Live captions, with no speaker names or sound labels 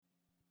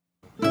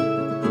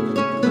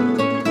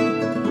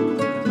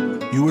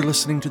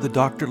listening to the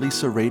Dr.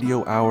 Lisa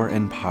Radio Hour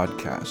and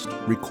Podcast,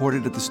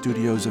 recorded at the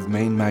studios of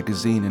Maine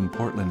Magazine in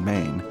Portland,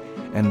 Maine,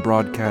 and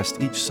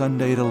broadcast each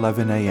Sunday at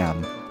 11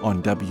 a.m.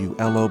 on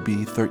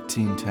WLOB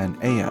 1310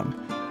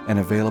 AM, and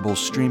available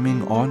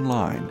streaming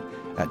online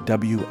at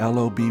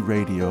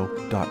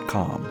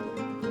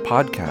WLOBradio.com.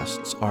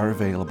 Podcasts are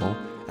available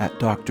at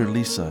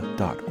drlisa.org.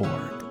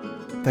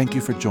 Thank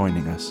you for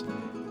joining us.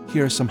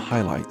 Here are some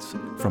highlights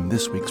from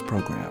this week's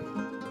program.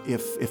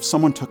 If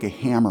someone took a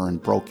hammer and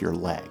broke your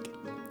leg,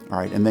 all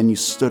right, and then you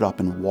stood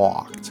up and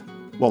walked,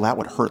 well, that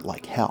would hurt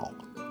like hell,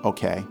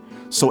 okay?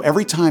 So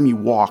every time you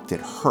walked, it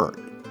hurt.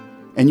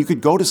 And you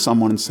could go to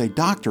someone and say,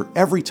 "Doctor,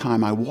 every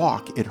time I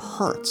walk, it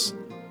hurts."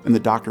 And the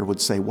doctor would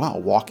say, "Well,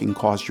 walking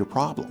caused your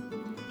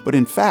problem." But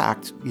in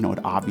fact, it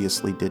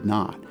obviously did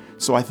not.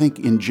 So I think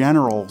in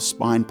general,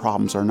 spine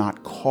problems are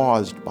not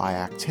caused by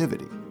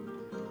activity.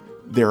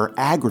 They're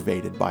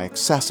aggravated by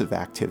excessive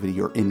activity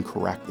or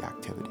incorrect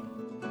activity.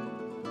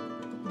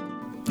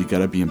 You got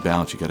to be in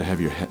balance. You got to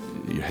have your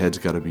head's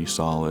got to be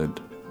solid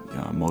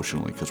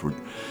emotionally, because we're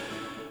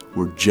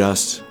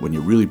just, when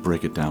you really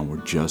break it down, we're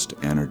just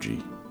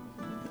energy.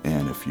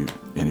 And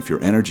if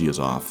your energy is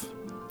off,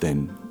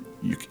 then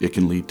it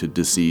can lead to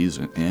disease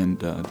and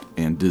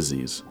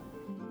disease.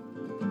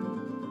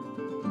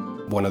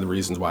 One of the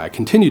reasons why I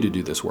continue to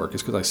do this work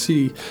is because I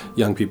see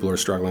young people who are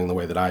struggling the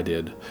way that I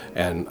did,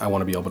 and I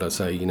want to be able to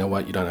say, you know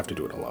what, you don't have to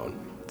do it alone.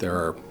 There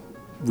are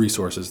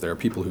resources, there are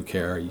people who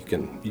care. You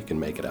can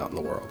make it out in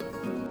the world.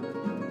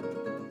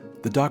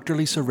 The Dr.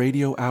 Lisa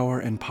Radio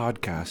Hour and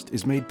Podcast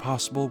is made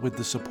possible with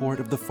the support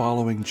of the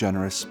following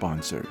generous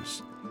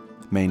sponsors: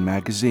 Maine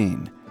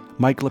Magazine,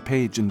 Mike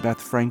LePage and Beth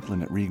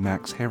Franklin at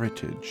Remax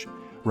Heritage,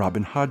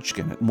 Robin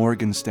Hodgkin at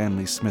Morgan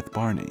Stanley Smith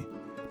Barney,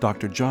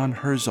 Dr. John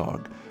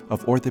Herzog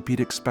of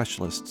Orthopedic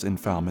Specialists in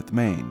Falmouth,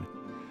 Maine,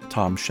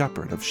 Tom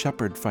Shepard of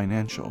Shepard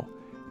Financial,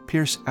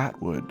 Pierce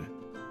Atwood,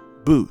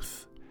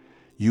 Booth,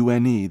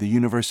 UNE, the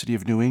University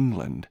of New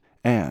England,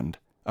 and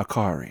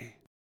Akari.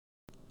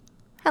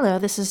 Hello,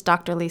 this is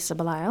Dr. Lisa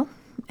Belisle,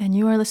 and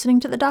you are listening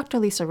to the Dr.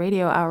 Lisa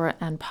Radio Hour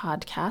and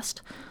Podcast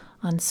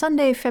on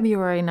Sunday,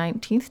 February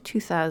 19th,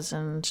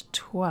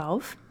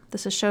 2012.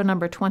 This is show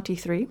number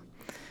 23.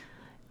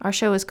 Our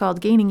show is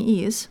called Gaining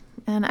Ease,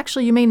 and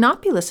actually you may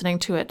not be listening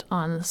to it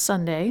on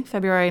Sunday,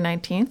 February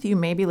 19th. You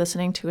may be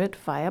listening to it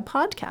via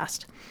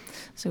podcast.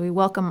 So we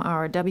welcome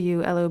our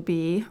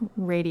WLOB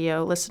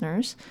radio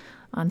listeners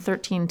on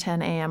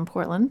 1310 AM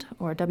Portland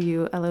or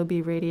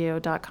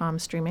WLOBradio.com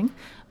streaming,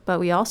 but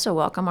we also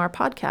welcome our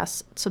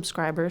podcast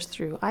subscribers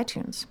through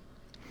iTunes.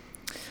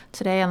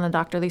 Today on the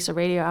Dr. Lisa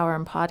Radio Hour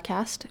and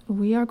Podcast,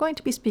 we are going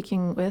to be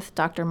speaking with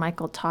Dr.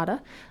 Michael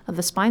Tata of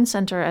the Spine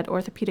Center at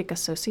Orthopedic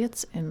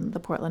Associates in the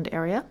Portland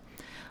area,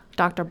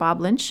 Dr. Bob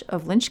Lynch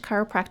of Lynch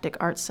Chiropractic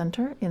Arts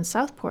Center in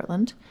South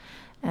Portland,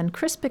 and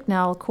Chris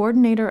Bicknell,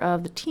 coordinator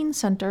of the Teen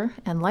Center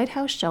and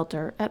Lighthouse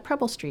Shelter at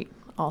Preble Street,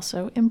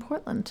 also in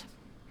Portland.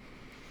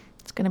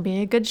 It's going to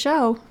be a good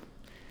show.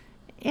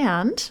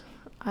 And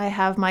I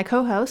have my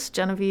co-host,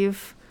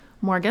 Genevieve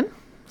Morgan,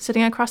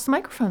 sitting across the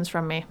microphones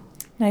from me.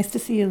 Nice to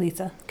see you,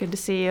 Lisa. Good to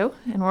see you.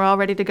 And we're all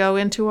ready to go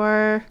into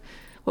what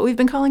we've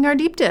been calling our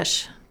deep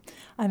dish.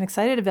 I'm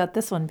excited about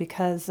this one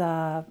because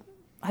I've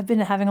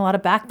been having a lot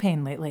of back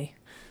pain lately.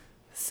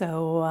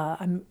 So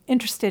I'm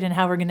interested in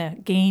how we're going to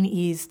gain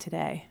ease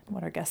today,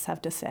 what our guests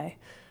have to say.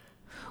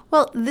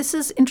 Well, this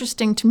is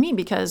interesting to me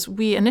because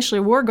we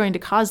initially were going to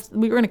call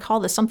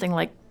this something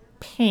like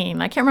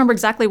pain. I can't remember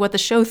exactly what the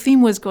show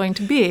theme was going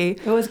to be.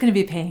 It was going to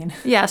be pain.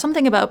 Yeah,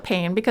 something about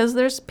pain, because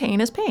there's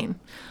pain is pain.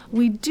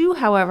 We do,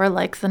 however,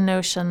 like the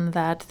notion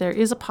that there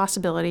is a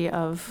possibility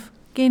of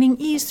gaining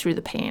ease through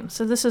the pain.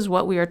 So this is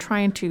what we are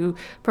trying to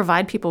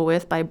provide people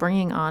with by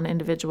bringing on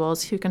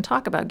individuals who can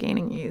talk about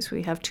gaining ease.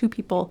 We have two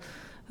people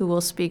who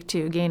will speak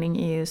to gaining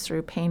ease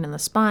through pain in the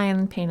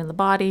spine, pain in the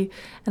body,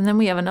 and then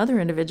we have another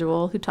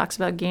individual who talks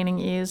about gaining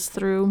ease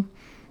through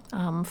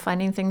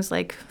finding things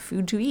like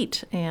food to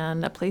eat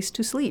and a place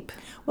to sleep.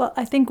 Well,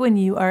 I think when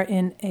you are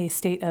in a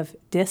state of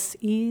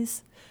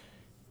dis-ease,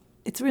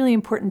 it's really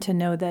important to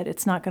know that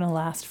it's not going to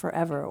last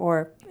forever,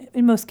 or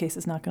in most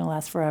cases not going to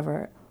last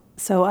forever.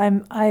 So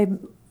I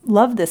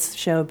love this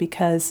show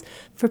because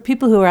for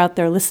people who are out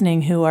there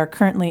listening who are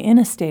currently in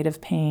a state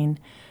of pain,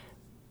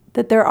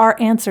 that there are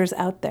answers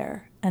out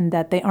there and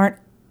that they aren't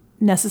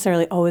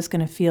necessarily always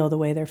going to feel the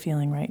way they're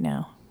feeling right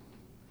now.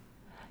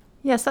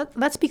 Yes,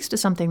 that speaks to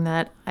something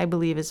that I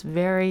believe is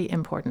very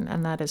important,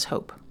 and that is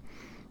hope.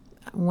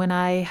 When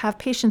I have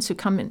patients who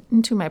come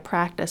into my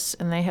practice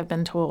and they have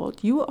been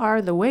told, you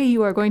are the way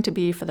you are going to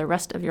be for the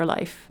rest of your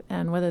life,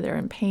 and whether they're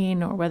in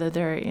pain or whether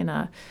they're in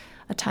a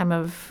time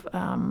of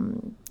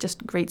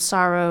just great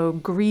sorrow,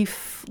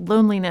 grief,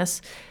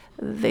 loneliness,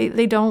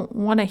 they don't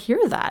want to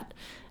hear that.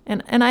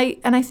 And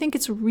I think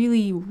it's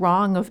really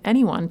wrong of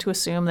anyone to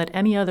assume that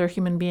any other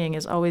human being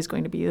is always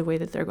going to be the way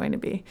that they're going to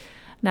be.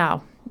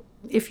 Now,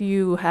 if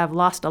you have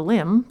lost a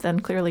limb, then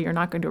clearly you're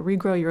not going to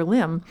regrow your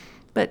limb.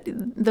 But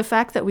the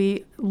fact that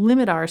we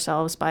limit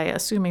ourselves by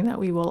assuming that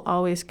we will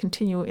always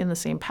continue in the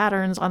same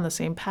patterns, on the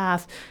same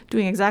path,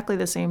 doing exactly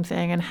the same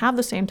thing, and have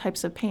the same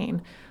types of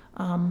pain,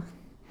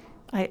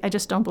 I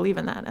just don't believe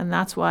in that. And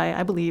that's why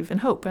I believe in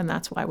hope, and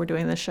that's why we're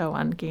doing this show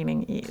on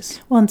gaining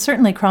ease. Well, and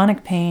certainly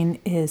chronic pain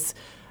is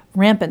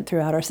rampant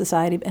throughout our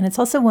society, and it's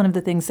also one of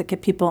the things that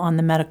get people on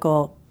the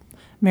medical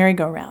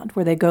merry-go-round,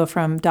 where they go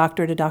from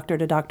doctor to doctor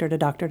to doctor to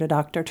doctor to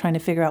doctor, trying to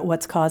figure out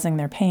what's causing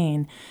their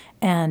pain.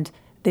 And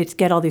they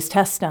get all these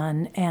tests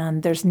done,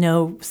 and there's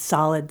no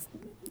solid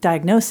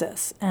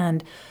diagnosis.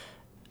 And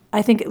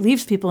I think it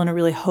leaves people in a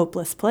really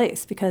hopeless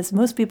place, because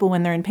most people,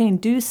 when they're in pain,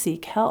 do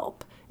seek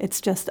help. It's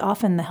just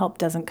often the help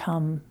doesn't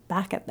come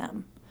back at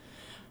them.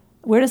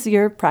 Where does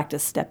your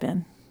practice step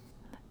in?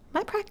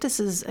 My practice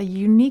is a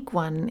unique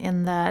one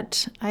in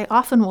that I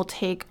often will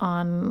take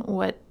on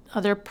what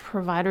other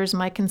providers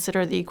might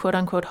consider the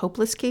quote-unquote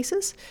hopeless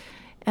cases.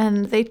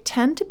 And they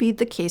tend to be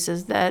the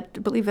cases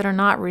that, believe it or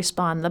not,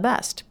 respond the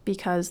best,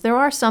 because there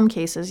are some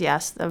cases,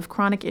 yes, of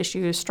chronic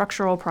issues,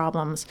 structural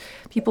problems.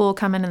 People will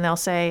come in and they'll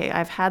say,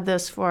 I've had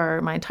this for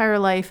my entire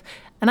life,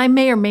 and I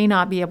may or may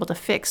not be able to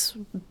fix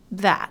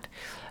that.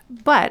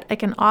 But I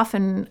can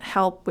often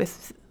help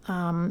with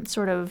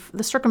sort of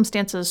the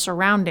circumstances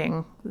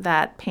surrounding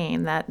that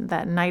pain, that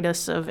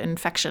nidus of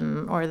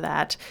infection or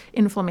that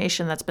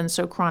inflammation that's been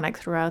so chronic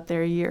throughout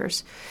their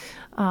years.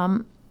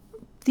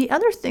 The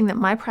other thing that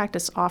my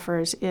practice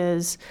offers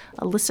is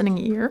a listening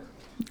ear,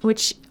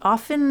 which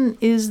often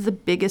is the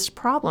biggest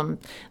problem.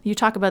 You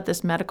talk about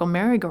this medical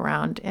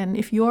merry-go-round, and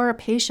if you're a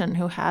patient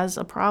who has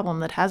a problem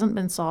that hasn't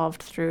been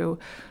solved through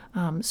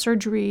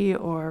surgery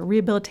or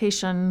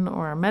rehabilitation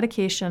or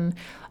medication,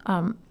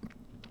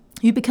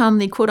 you become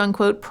the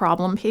quote-unquote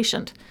problem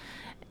patient.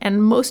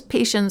 And most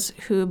patients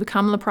who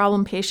become the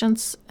problem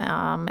patients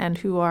and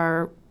who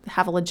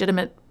have a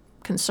legitimate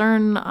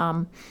concern,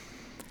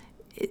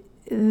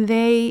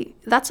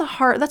 that's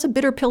a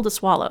bitter pill to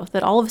swallow,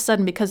 that all of a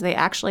sudden, because they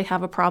actually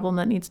have a problem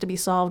that needs to be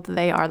solved,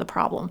 they are the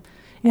problem.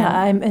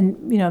 Yeah,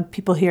 and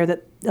people hear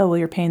that, oh, well,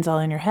 your pain's all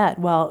in your head.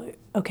 Well,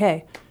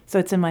 okay, so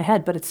it's in my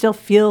head, but it still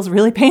feels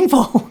really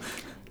painful.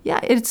 Yeah,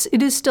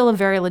 it is still a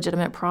very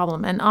legitimate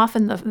problem. And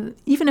often,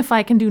 even if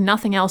I can do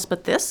nothing else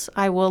but this,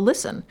 I will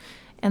listen.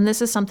 And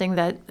this is something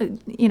that,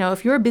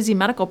 if you're a busy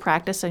medical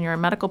practice and you're a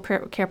medical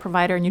care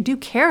provider and you do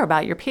care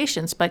about your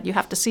patients, but you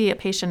have to see a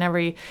patient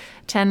every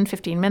 10,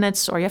 15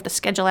 minutes, or you have to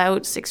schedule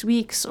out 6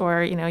 weeks,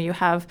 or, you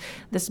have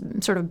this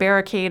sort of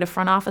barricade of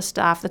front office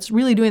staff that's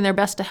really doing their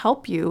best to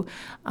help you,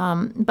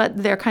 but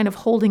they're kind of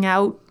holding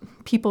out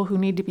people who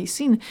need to be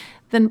seen,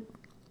 then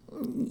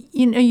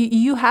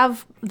you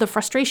have the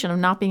frustration of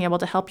not being able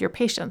to help your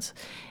patients.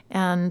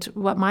 And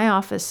what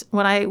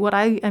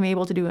I am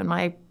able to do in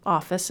my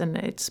office, and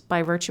it's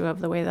by virtue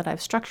of the way that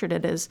I've structured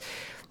it, is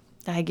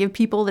I give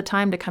people the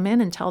time to come in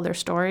and tell their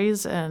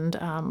stories and,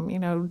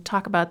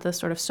 talk about the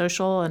sort of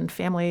social and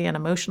family and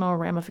emotional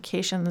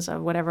ramifications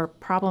of whatever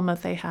problem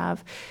that they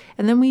have.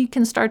 And then we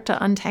can start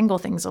to untangle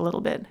things a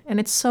little bit.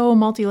 And it's so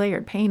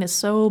multi-layered. Pain is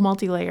so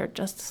multi-layered,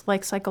 just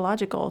like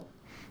psychological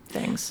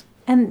things.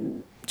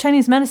 And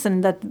Chinese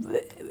medicine that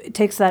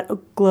takes that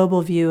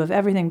global view of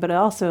everything, but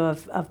also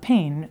of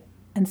pain.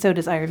 And so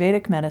does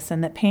Ayurvedic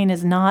medicine, that pain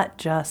is not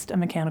just a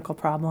mechanical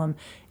problem,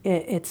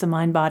 it's a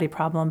mind-body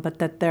problem, but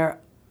that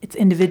it's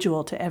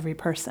individual to every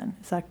person.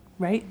 Is that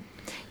right?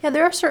 Yeah,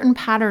 there are certain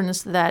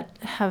patterns that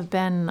have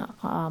been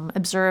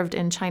observed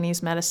in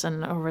Chinese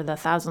medicine over the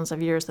thousands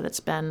of years that it's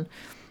been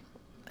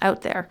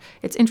out there.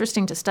 It's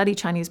interesting to study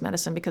Chinese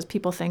medicine because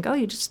people think, oh,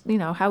 you just,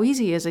 how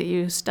easy is it?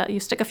 You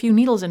stick a few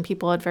needles in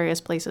people at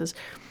various places.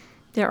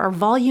 There are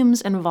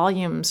volumes and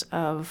volumes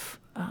of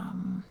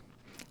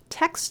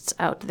texts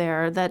out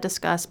there that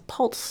discuss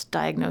pulse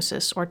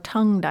diagnosis or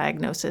tongue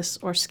diagnosis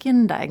or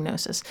skin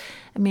diagnosis.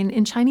 I mean,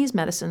 in Chinese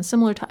medicine,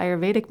 similar to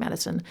Ayurvedic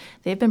medicine,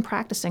 they've been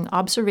practicing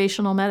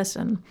observational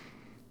medicine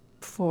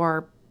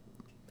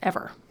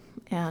forever.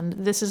 And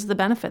this is the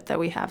benefit that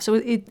we have. So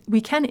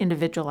we can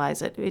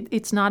individualize it.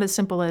 It's not as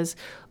simple as,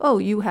 oh,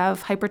 you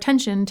have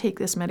hypertension, take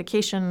this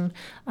medication.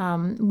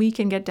 We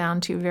can get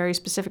down to very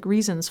specific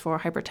reasons for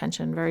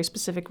hypertension, very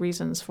specific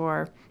reasons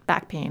for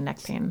back pain,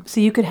 neck pain.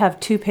 So you could have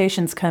two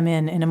patients come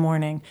in a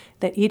morning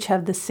that each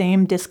have the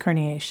same disc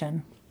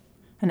herniation,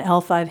 an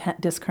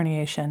L5 disc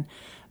herniation,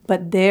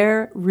 but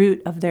their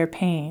root of their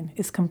pain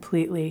is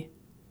completely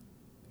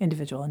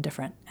individual and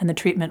different, and the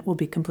treatment will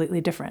be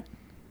completely different.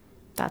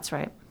 That's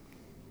right.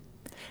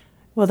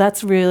 Well,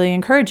 that's really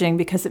encouraging,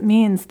 because it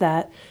means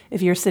that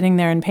if you're sitting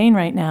there in pain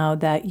right now,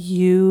 that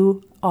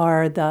you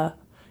are the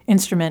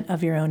instrument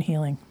of your own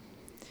healing.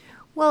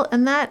 Well,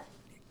 and that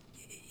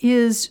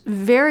is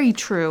very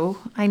true.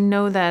 I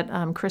know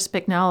that Chris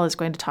Bicknell is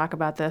going to talk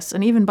about this,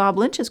 and even Bob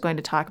Lynch is going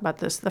to talk about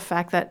this, the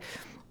fact that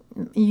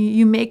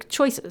you make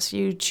choices.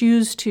 You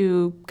choose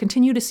to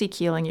continue to seek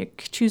healing. You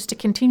choose to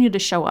continue to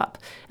show up.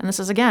 And this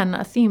is, again,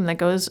 a theme that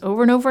goes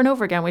over and over and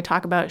over again. We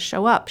talk about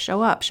show up,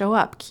 show up, show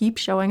up. Keep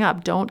showing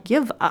up. Don't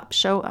give up.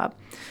 Show up.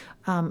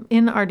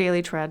 In Our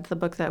Daily Tread, the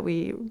book that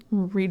we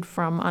read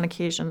from on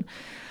occasion,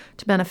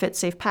 to benefit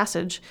safe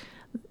passage,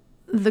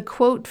 the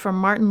quote from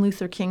Martin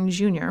Luther King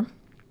Jr.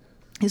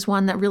 is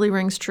one that really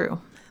rings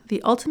true.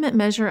 The ultimate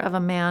measure of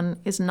a man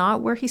is not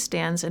where he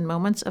stands in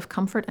moments of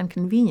comfort and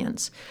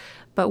convenience,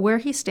 but where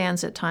he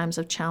stands at times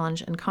of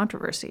challenge and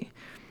controversy.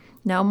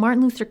 Now,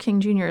 Martin Luther King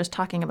Jr. is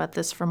talking about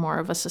this from more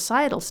of a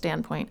societal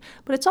standpoint,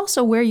 but it's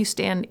also where you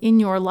stand in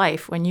your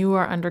life when you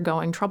are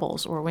undergoing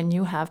troubles or when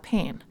you have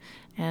pain.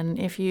 And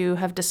if you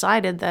have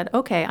decided that,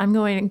 okay, I'm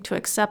going to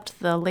accept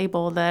the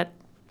label that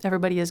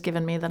everybody has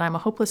given me, that I'm a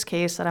hopeless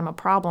case, that I'm a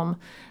problem,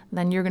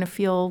 then you're going to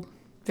feel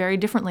very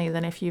differently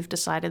than if you've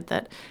decided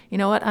that, you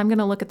know what, I'm going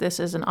to look at this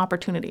as an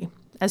opportunity.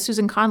 As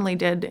Susan Connolly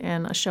did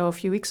in a show a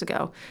few weeks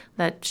ago,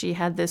 that she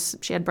had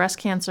breast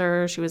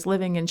cancer, she was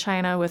living in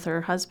China with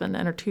her husband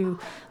and her 2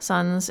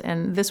 sons,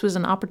 and this was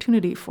an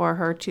opportunity for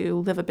her to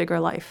live a bigger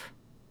life.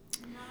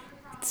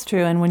 It's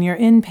true, and when you're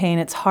in pain,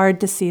 it's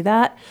hard to see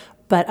that,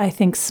 but I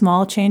think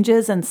small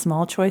changes and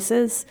small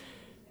choices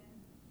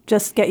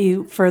just get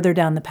you further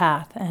down the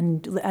path.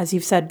 And as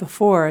you've said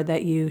before,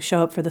 that you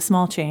show up for the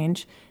small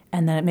change,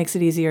 and then it makes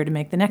it easier to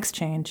make the next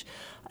change.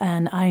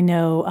 And I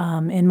know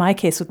in my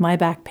case with my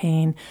back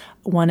pain,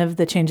 one of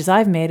the changes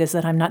I've made is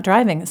that I'm not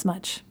driving as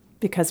much,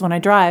 because when I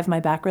drive, my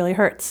back really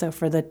hurts. So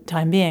for the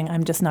time being,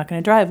 I'm just not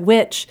going to drive,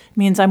 which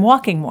means I'm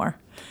walking more.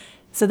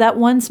 So that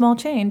one small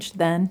change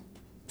then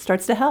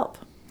starts to help.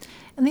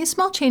 And these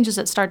small changes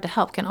that start to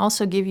help can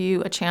also give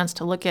you a chance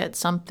to look at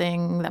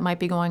something that might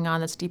be going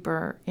on that's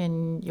deeper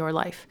in your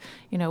life.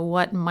 You know,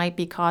 what might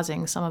be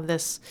causing some of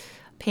this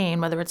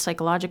pain, whether it's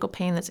psychological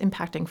pain that's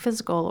impacting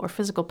physical or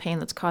physical pain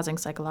that's causing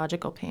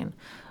psychological pain.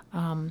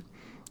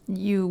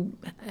 You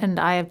and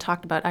I have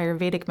talked about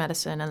Ayurvedic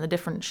medicine and the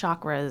different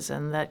chakras,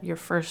 and that your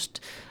first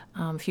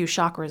few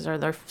chakras are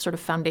their sort of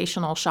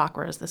foundational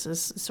chakras. This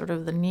is sort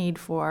of the need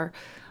for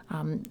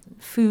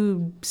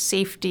food,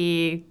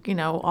 safety,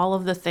 all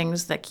of the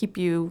things that keep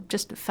you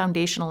just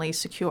foundationally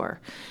secure.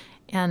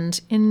 And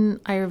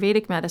in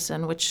Ayurvedic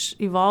medicine, which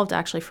evolved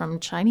actually from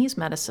Chinese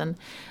medicine,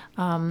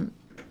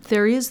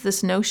 there is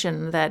this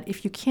notion that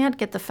if you can't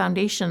get the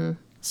foundation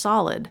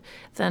solid,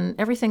 then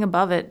everything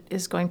above it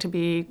is going to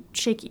be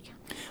shaky.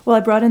 Well, I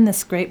brought in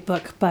this great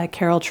book by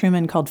Carol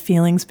Trueman called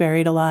Feelings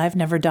Buried Alive,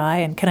 Never Die.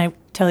 And can I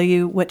tell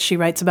you what she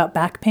writes about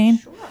back pain?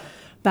 Sure.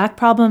 Back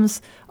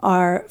problems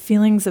are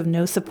feelings of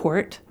no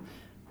support,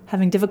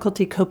 having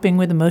difficulty coping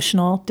with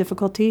emotional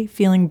difficulty,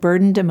 feeling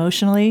burdened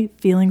emotionally,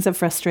 feelings of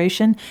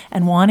frustration,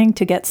 and wanting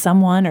to get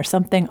someone or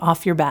something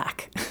off your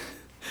back.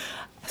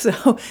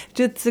 So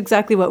it's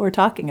exactly what we're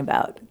talking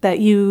about, that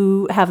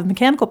you have a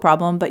mechanical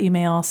problem, but you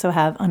may also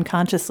have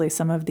unconsciously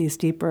some of these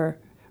deeper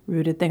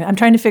rooted things. I'm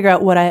trying to figure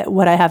out what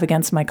I have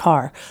against my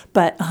car,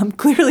 but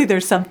clearly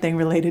there's something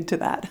related to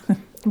that.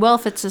 Well,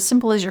 if it's as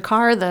simple as your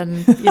car,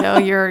 then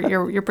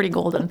you're pretty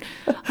golden.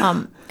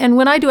 And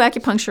when I do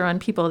acupuncture on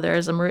people,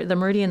 there's the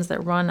meridians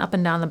that run up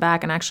and down the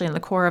back, and actually in the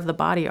core of the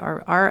body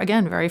are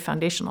again very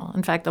foundational.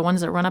 In fact, the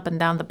ones that run up and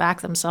down the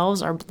back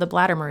themselves are the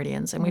bladder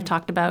meridians, and we've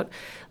talked about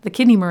the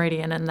kidney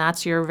meridian, and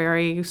that's your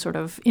very sort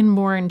of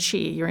inborn chi,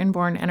 your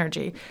inborn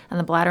energy, and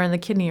the bladder and the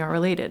kidney are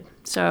related.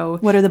 So,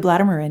 what are the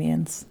bladder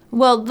meridians?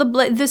 Well,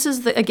 this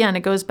is again.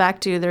 It goes back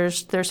to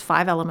there's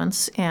 5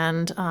 elements,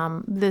 and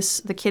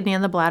the kidney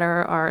and the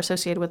bladder are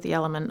associated with the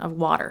element of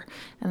water,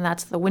 and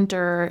that's the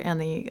winter, and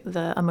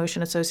the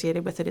emotion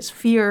associated with it is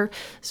fear.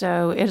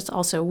 So it's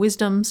also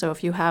wisdom. So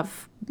if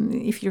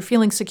you're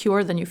feeling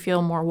secure, then you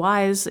feel more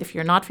wise. If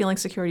you're not feeling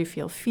secure, you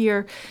feel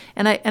fear.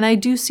 And I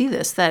do see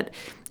this that.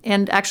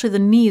 And actually, the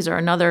knees are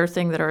another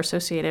thing that are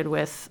associated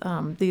with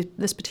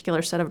this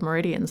particular set of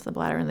meridians, the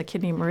bladder and the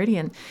kidney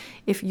meridian.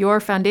 If your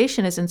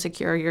foundation is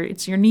insecure,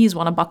 your knees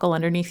want to buckle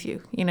underneath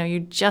you.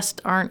 You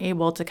just aren't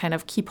able to kind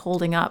of keep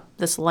holding up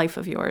this life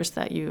of yours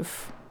that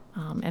you've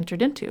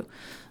entered into.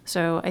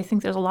 So I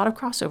think there's a lot of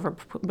crossover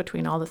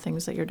between all the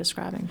things that you're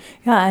describing.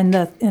 Yeah,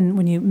 and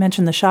when you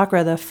mentioned the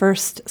chakra, the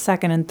first,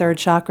 second, and third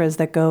chakras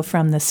that go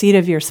from the seat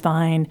of your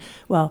spine,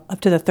 well,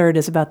 up to the third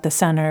is about the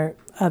center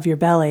of your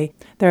belly.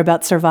 They're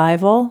about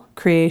survival,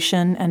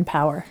 creation, and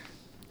power.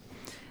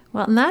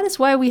 Well, and that is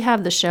why we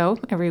have the show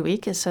every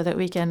week, is so that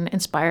we can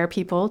inspire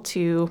people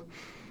to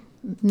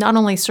not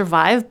only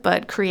survive,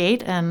 but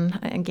create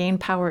and gain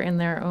power in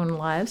their own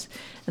lives.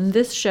 And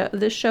this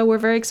show we're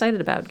very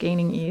excited about,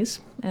 Gaining Ease.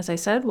 As I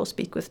said, we'll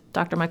speak with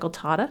Dr. Michael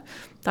Tata,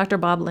 Dr.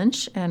 Bob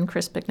Lynch, and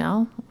Chris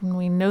Bicknell. And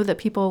we know that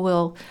people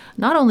will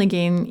not only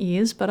gain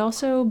ease, but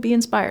also be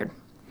inspired.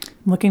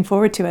 I'm looking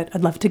forward to it.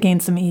 I'd love to gain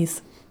some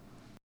ease.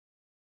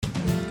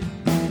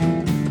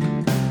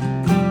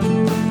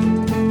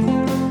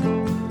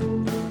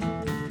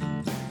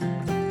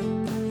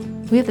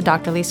 We at the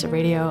Dr. Lisa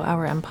Radio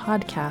Hour and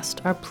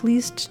Podcast are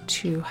pleased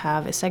to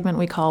have a segment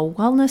we call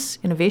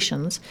Wellness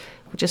Innovations,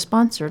 which is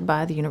sponsored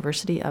by the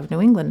University of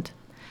New England.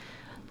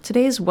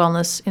 Today's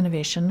wellness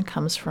innovation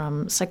comes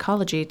from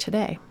Psychology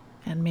Today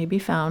and may be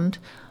found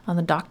on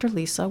the Dr.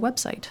 Lisa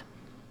website.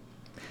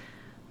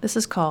 This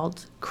is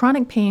called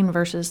Chronic Pain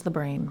versus the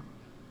Brain.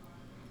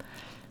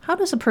 How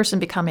does a person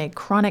become a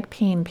chronic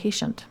pain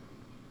patient?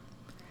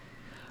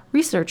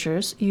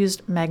 Researchers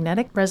used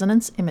magnetic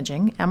resonance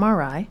imaging,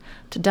 MRI,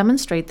 to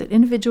demonstrate that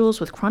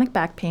individuals with chronic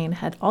back pain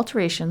had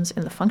alterations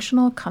in the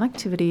functional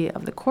connectivity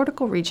of the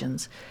cortical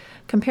regions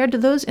compared to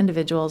those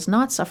individuals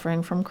not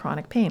suffering from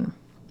chronic pain.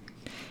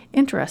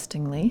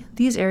 Interestingly,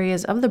 these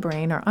areas of the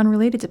brain are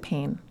unrelated to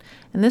pain,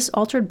 and this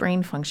altered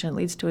brain function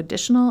leads to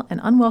additional and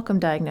unwelcome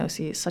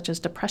diagnoses such as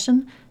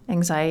depression,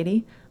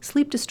 anxiety,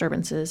 sleep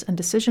disturbances, and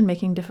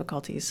decision-making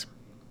difficulties.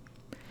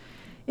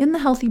 In the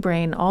healthy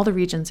brain, all the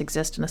regions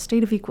exist in a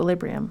state of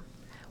equilibrium.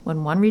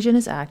 When one region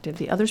is active,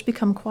 the others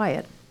become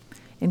quiet.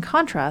 In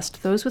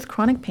contrast, those with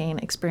chronic pain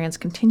experience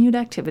continued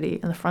activity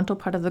in the frontal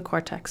part of the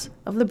cortex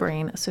of the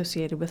brain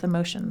associated with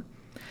emotion.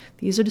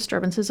 These are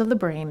disturbances of the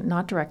brain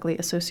not directly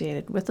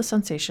associated with the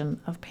sensation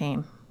of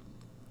pain.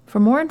 For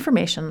more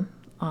information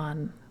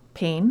on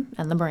pain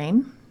and the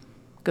brain,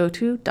 go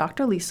to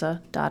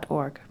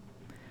drlisa.org.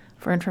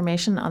 For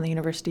information on the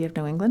University of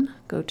New England,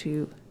 go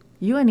to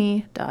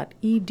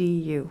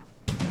une.edu.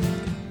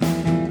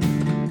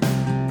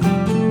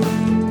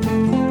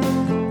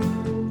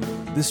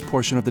 This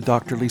portion of the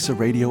Dr. Lisa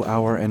Radio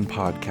Hour and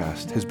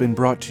Podcast has been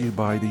brought to you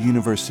by the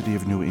University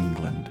of New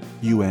England,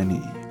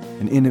 UNE,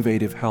 an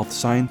innovative health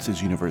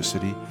sciences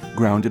university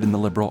grounded in the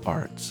liberal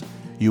arts.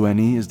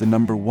 UNE is the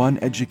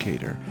 #1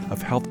 educator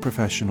of health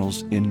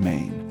professionals in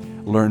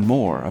Maine. Learn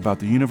more about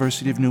the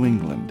University of New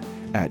England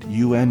at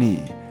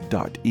une.edu.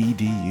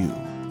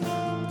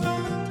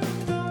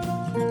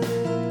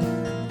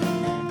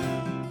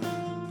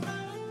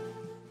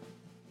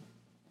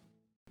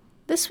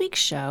 This week's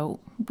show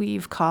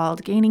we've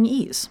called Gaining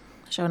Ease,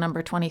 show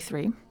number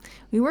 23.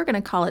 We were going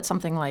to call it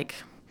something like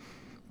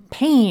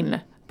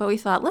Pain, but we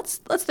thought let's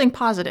think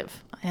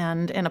positive.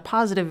 And in a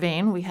positive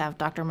vein, we have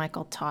Dr.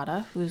 Michael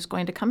Tata, who's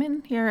going to come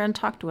in here and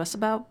talk to us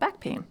about back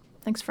pain.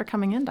 Thanks for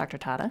coming in, Dr.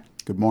 Tata.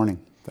 Good morning.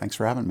 Thanks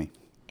for having me.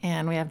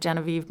 And we have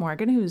Genevieve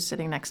Morgan, who's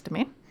sitting next to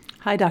me.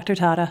 Hi, Dr.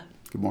 Tata.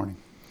 Good morning.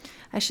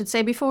 I should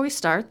say before we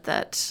start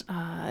that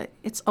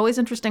it's always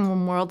interesting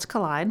when worlds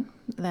collide,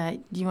 that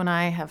you and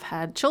I have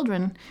had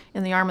children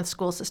in the Yarmouth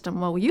school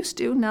system. Well, we used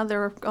to. Now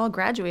they're all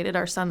graduated.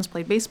 Our sons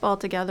played baseball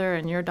together,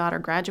 and your daughter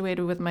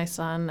graduated with my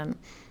son. And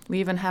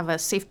we even have a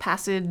safe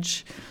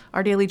passage,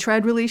 our daily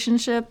tread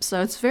relationship.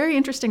 So it's very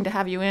interesting to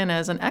have you in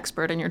as an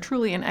expert, and you're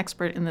truly an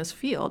expert in this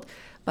field,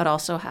 but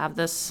also have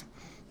this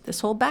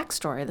whole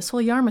backstory, this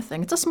whole Yarmouth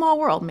thing. It's a small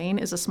world. Maine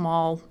is it's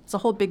a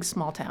whole big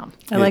small town.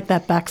 I like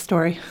that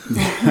backstory.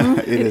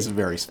 It is a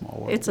very small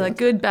world. It's a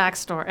good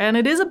backstory. And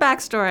it is a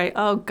backstory.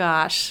 Oh,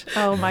 gosh.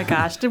 Oh, my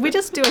gosh. Did we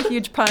just do a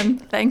huge pun?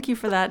 Thank you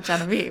for that,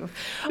 Genevieve.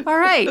 All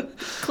right.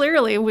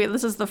 Clearly,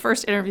 this is the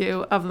first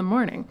interview of the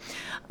morning.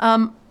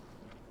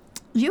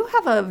 You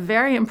have a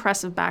very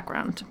impressive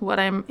background. What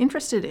I'm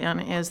interested in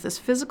is this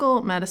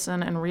physical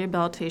medicine and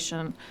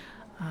rehabilitation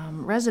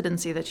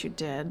residency that you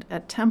did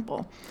at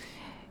Temple.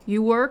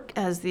 You work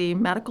as the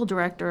medical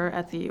director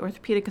at the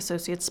Orthopedic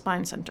Associates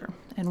Spine Center,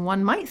 and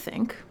one might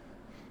think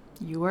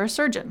you are a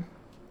surgeon,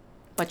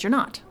 but you're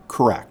not.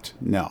 Correct.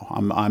 No,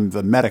 I'm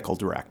the medical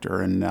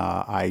director, and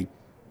I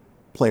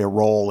play a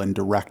role in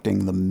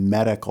directing the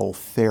medical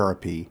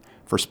therapy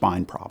for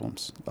spine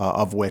problems,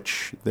 of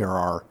which there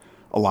are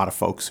a lot of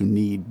folks who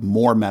need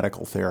more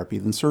medical therapy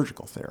than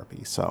surgical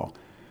therapy. So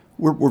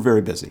we're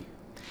very busy.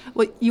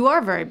 Well, you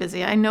are very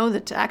busy. I know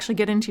that to actually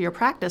get into your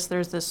practice,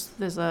 there's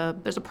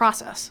a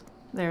process.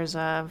 There's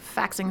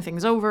faxing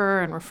things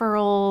over and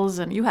referrals,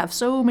 and you have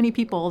so many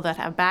people that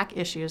have back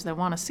issues that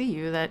want to see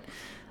you that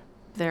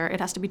it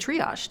has to be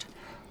triaged.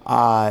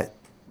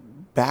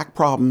 Back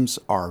problems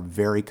are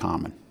very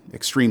common,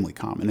 extremely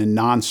common, and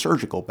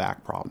non-surgical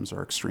back problems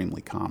are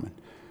extremely common.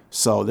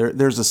 So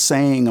there's a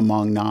saying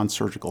among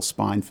non-surgical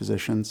spine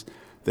physicians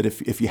that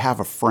if you have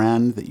a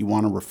friend that you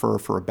want to refer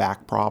for a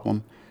back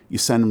problem, you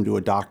send them to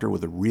a doctor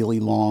with a really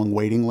long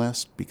waiting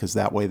list, because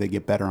that way they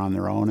get better on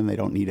their own and they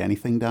don't need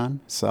anything done.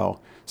 So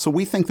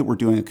we think that we're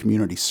doing a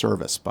community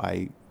service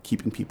by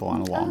keeping people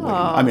on a long waiting list.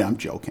 I mean, I'm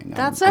joking.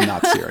 I'm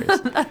not serious.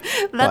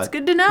 That's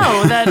good to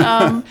know.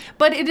 That,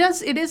 but it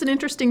is an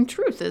interesting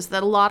truth, is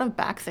that a lot of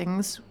back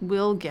things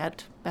will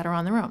get better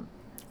on their own.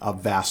 A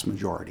vast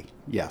majority,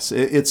 yes.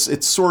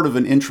 It's sort of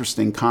an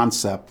interesting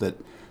concept that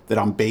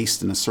I'm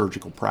based in a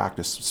surgical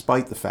practice,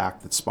 despite the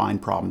fact that spine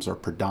problems are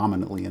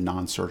predominantly a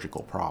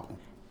non-surgical problem.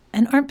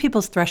 And aren't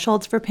people's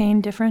thresholds for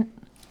pain different?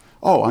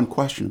 Oh,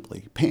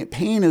 unquestionably.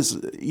 Pain is,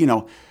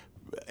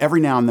 every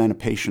now and then a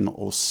patient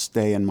will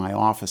stay in my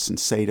office and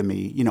say to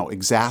me,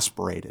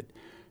 exasperated,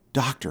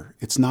 "Doctor,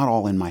 it's not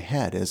all in my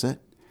head, is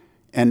it?"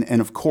 And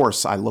of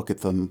course, I look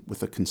at them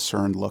with a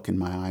concerned look in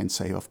my eye and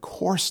say, "Of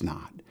course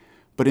not."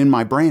 But in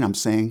my brain, I'm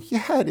saying,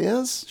 yeah, it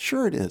is.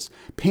 Sure it is.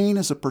 Pain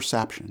is a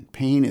perception.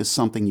 Pain is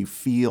something you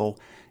feel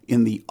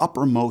in the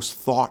uppermost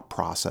thought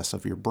process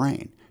of your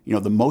brain,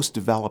 the most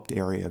developed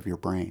area of your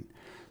brain.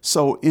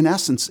 So in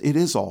essence, it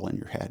is all in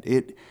your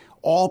head.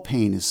 All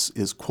pain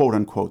is quote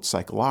unquote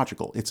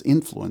psychological. It's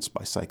influenced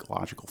by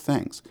psychological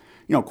things.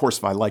 Of course,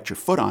 if I light your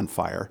foot on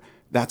fire,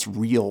 that's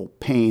real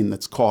pain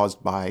that's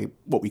caused by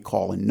what we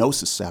call a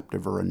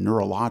nociceptive or a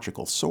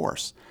neurological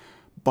source.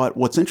 But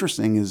what's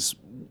interesting is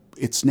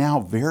it's now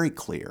very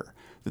clear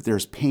that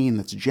there's pain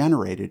that's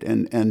generated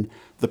and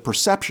the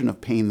perception of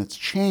pain that's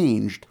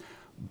changed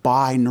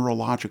by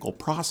neurological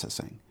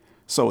processing.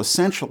 So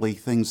essentially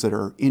things that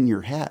are in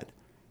your head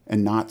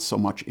and not so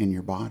much in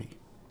your body.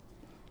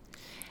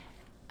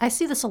 I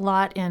see this a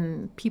lot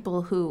in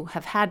people who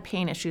have had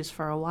pain issues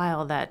for a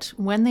while, that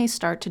when they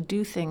start to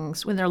do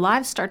things, when their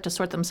lives start to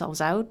sort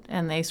themselves out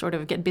and they sort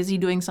of get busy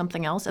doing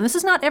something else, and this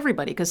is not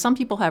everybody, because some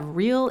people have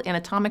real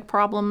anatomic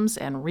problems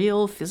and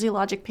real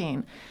physiologic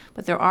pain,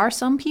 but there are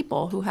some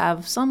people who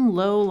have some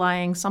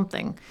low-lying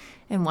something,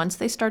 and once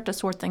they start to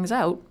sort things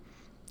out,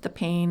 the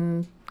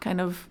pain kind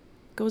of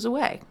goes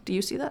away. Do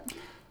you see that?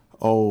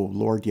 Oh,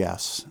 Lord,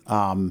 yes.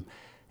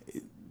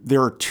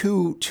 There are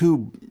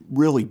two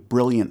really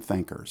brilliant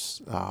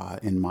thinkers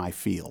in my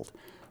field.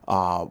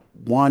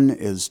 One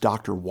is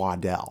Dr.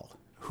 Waddell,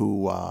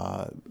 who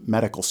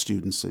medical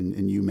students,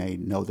 and you may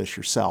know this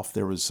yourself,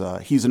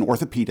 he's an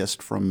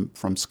orthopedist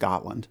from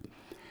Scotland,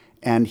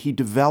 and he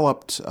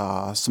developed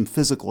some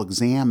physical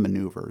exam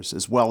maneuvers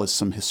as well as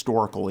some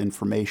historical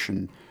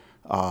information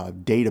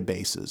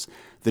databases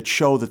that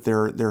show that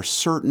there are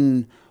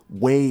certain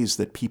ways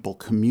that people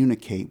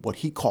communicate what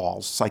he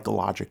calls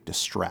psychologic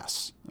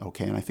distress.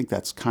 Okay, and I think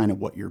that's kind of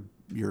what you're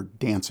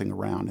dancing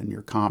around in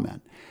your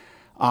comment.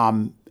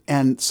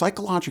 And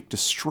psychologic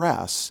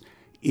distress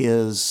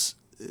is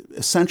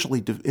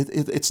essentially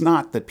it's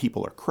not that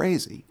people are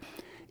crazy.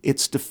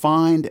 It's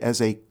defined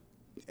as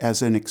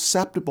an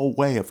acceptable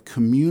way of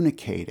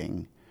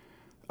communicating,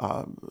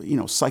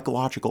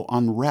 psychological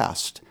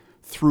unrest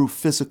through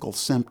physical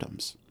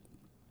symptoms.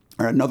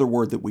 Or another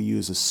word that we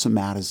use is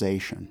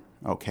somatization.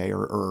 Okay,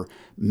 or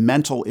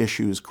mental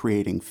issues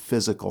creating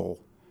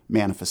physical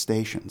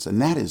manifestations. And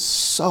that is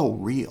so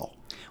real.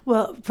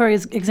 Well, for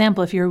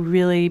example, if you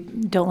really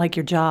don't like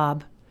your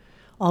job,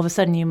 all of a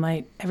sudden you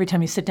might, every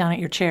time you sit down at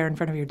your chair in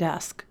front of your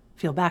desk,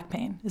 feel back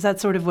pain. Is that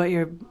sort of what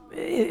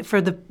for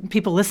the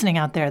people listening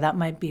out there, that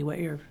might be what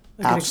you're,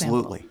 a good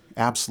Absolutely, example.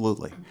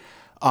 Absolutely.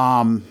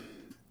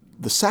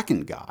 The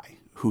second guy,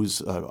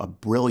 who's a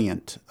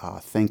brilliant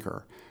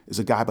thinker, is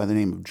a guy by the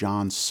name of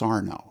John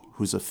Sarno,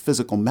 who's a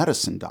physical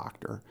medicine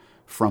doctor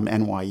from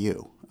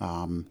NYU.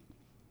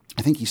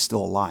 I think he's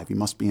still alive. He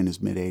must be in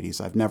his mid-80s.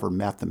 I've never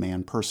met the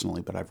man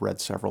personally, but I've read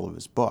several of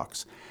his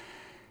books.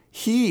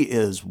 He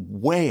is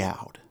way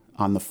out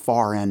on the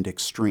far end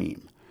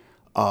extreme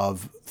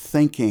of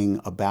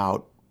thinking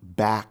about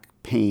back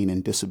pain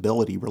and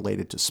disability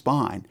related to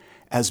spine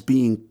as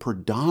being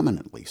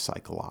predominantly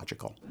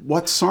psychological.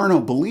 What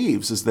Sarno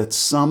believes is that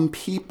some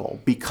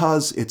people,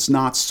 because it's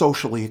not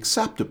socially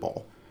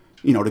acceptable,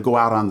 to go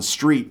out on the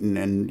street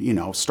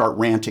and start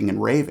ranting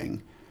and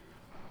raving,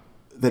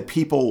 that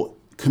people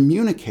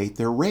communicate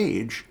their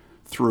rage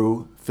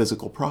through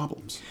physical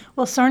problems.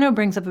 Well, Sarno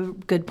brings up a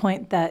good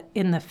point that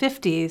in the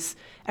 50s,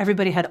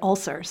 everybody had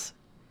ulcers.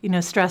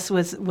 Stress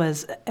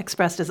was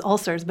expressed as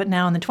ulcers, but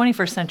now in the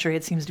 21st century,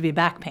 it seems to be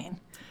back pain.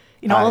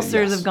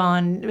 Ulcers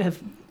yes.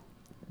 have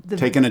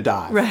taken a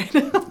dive. Right.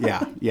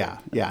 Yeah.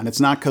 And it's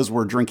not because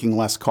we're drinking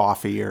less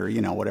coffee or,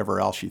 whatever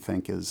else you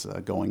think is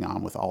going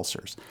on with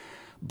ulcers.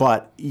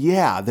 But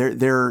yeah,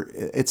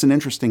 it's an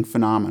interesting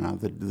phenomenon,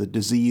 the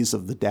disease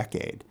of the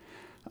decade.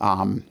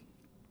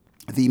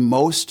 The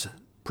most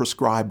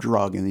prescribed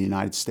drug in the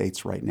United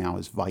States right now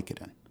is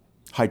Vicodin,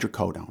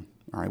 hydrocodone,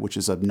 all right, which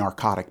is a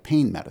narcotic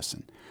pain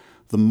medicine.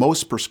 The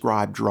most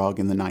prescribed drug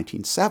in the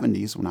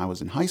 1970s, when I was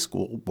in high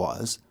school,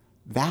 was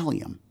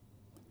Valium.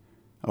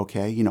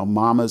 Okay,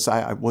 Mama's,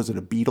 was it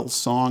a Beatles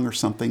song or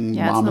something?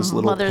 Yeah, Mama's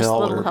Little Mother's Pill.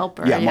 Little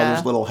Helper. Yeah,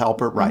 Mother's Little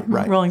Helper, right.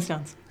 Rolling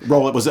Stones. It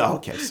was,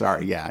 okay,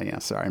 sorry, yeah,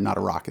 sorry, I'm not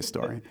a rock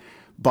historian.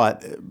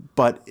 But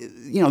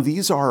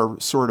these are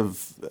sort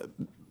of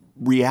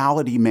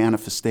reality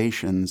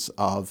manifestations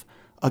of,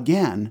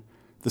 again,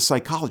 the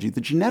psychology.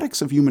 The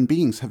genetics of human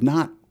beings have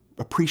not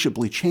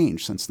appreciably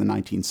changed since the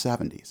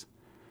 1970s.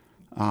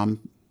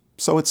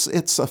 So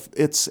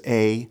it's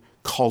a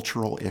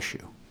cultural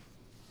issue.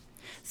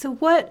 So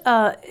what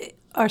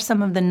are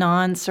some of the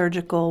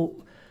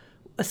non-surgical,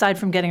 aside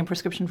from getting a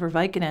prescription for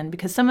Vicodin,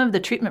 because some of the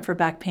treatment for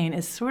back pain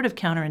is sort of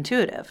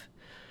counterintuitive.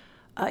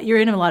 You're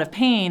in a lot of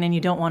pain and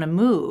you don't want to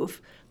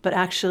move, but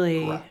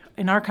actually Correct.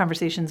 In our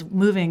conversations,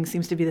 moving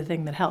seems to be the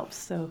thing that helps.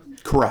 So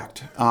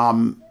Correct.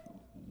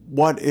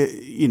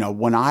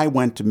 When I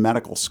went to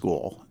medical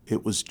school,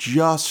 it was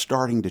just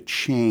starting to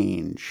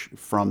change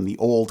from the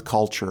old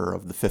culture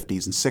of the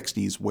 50s and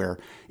 60s where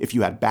if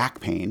you had back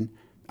pain,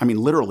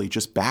 literally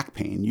just back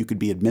pain, you could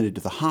be admitted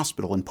to the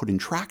hospital and put in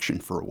traction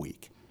for a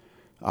week.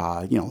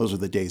 Those are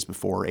the days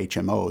before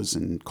HMOs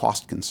and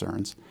cost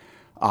concerns.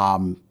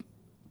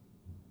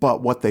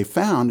 But what they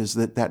found is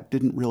that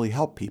didn't really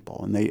help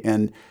people.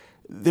 And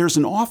there's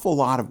an awful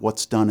lot of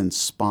what's done in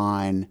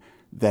spine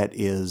that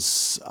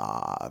is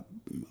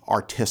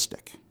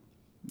artistic.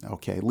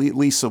 Okay,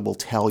 Lisa will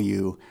tell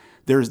you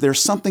there's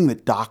something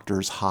that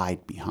doctors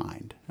hide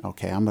behind.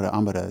 Okay,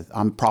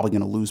 I'm probably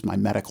gonna lose my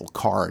medical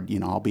card.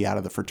 I'll be out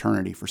of the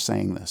fraternity for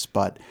saying this,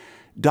 but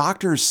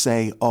doctors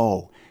say,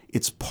 oh,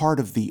 it's part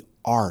of the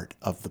art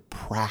of the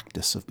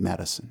practice of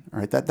medicine. All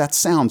right, that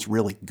sounds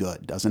really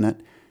good, doesn't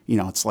it?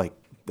 It's like,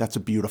 that's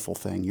a beautiful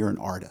thing. You're an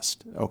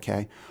artist,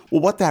 okay?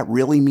 Well, what that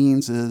really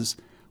means is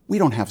we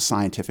don't have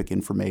scientific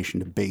information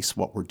to base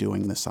what we're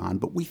doing this on,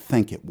 but we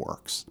think it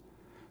works.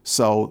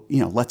 So,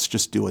 let's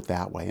just do it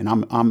that way.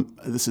 And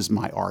this is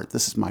my art.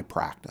 This is my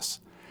practice.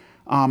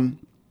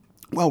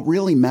 Well,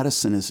 really,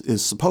 medicine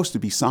is supposed to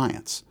be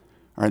science.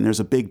 All right, and there's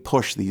a big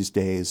push these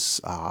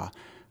days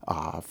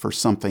for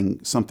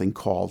something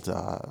called,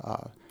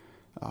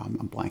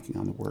 I'm blanking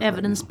on the word.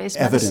 Evidence-based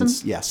right now.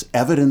 medicine? Yes.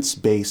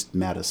 Evidence-based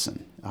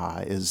medicine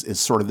is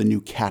sort of the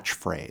new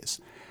catchphrase.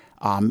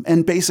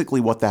 And basically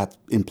what that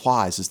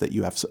implies is that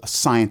you have a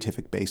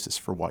scientific basis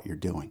for what you're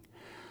doing.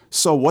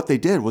 So what they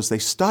did was they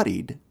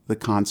studied the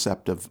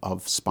concept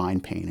of spine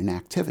pain and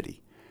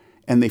activity.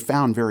 And they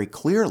found very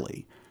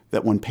clearly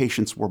that when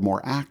patients were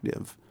more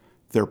active,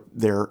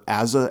 they're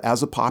as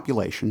a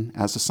population,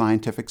 as a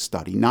scientific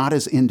study, not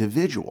as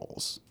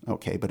individuals,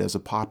 okay, but as a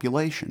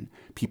population,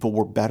 people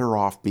were better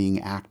off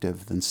being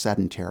active than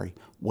sedentary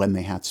when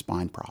they had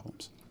spine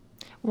problems.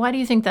 Why do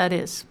you think that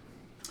is?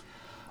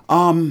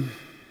 Well,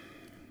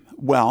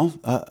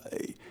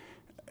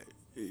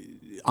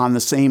 on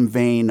the same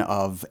vein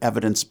of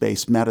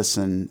evidence-based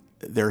medicine,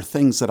 there are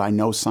things that I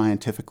know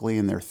scientifically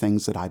and there are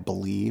things that I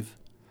believe.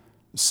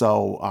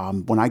 So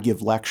when I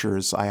give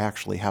lectures, I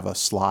actually have a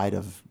slide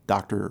of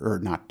Guido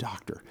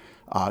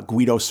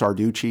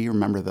Sarducci,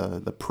 remember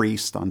the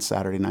priest on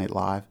Saturday Night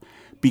Live?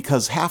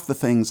 Because half the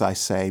things I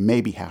say,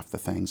 maybe half the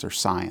things, are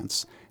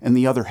science, and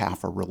the other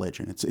half are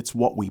religion. It's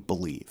what we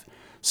believe.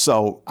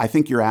 So I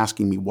think you're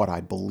asking me what I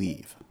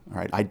believe. All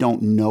right, I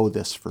don't know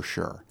this for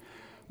sure.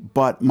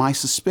 But my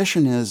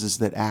suspicion is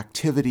that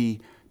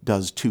activity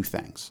does two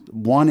things.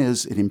 One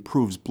is it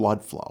improves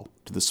blood flow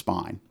to the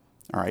spine.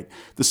 All right,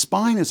 the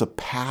spine is a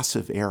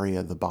passive area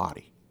of the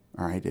body.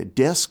 All right,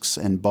 discs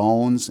and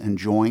bones and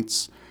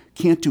joints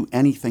can't do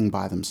anything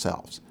by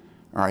themselves.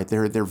 All right,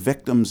 they're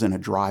victims in a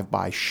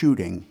drive-by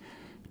shooting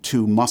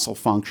to muscle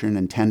function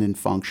and tendon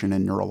function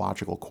and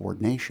neurological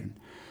coordination.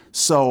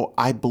 So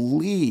I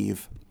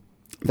believe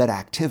that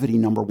activity,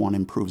 number one,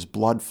 improves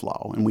blood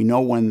flow. And we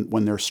know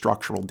when there's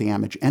structural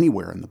damage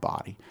anywhere in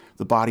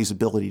the body's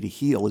ability to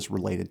heal is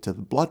related to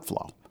the blood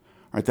flow.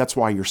 All right, that's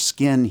why your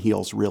skin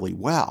heals really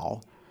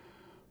well,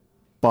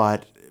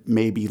 but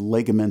maybe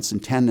ligaments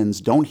and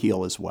tendons don't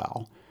heal as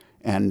well.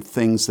 And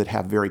things that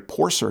have very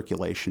poor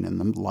circulation in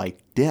them, like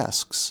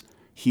discs,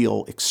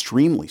 heal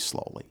extremely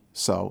slowly.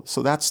 So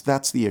that's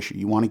the issue.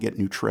 You want to get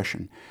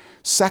nutrition.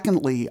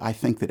 Secondly, I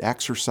think that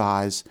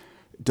exercise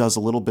does a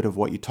little bit of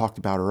what you talked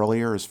about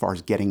earlier as far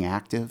as getting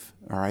active.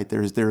 All right,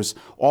 there's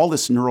all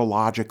this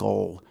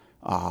neurological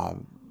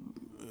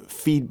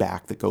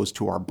feedback that goes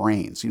to our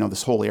brains,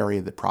 this whole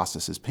area that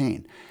processes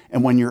pain.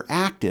 And when you're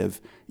active,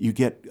 you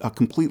get a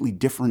completely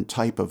different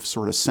type of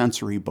sort of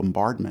sensory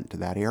bombardment to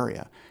that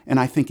area. And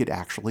I think it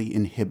actually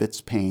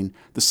inhibits pain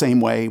the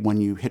same way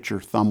when you hit your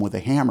thumb with a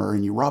hammer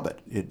and you rub it,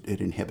 it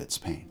inhibits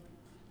pain.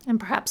 And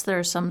perhaps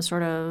there's some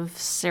sort of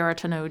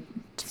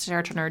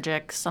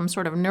serotonergic, some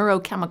sort of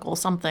neurochemical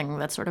something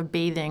that's sort of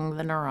bathing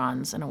the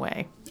neurons in a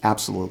way.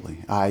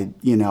 Absolutely.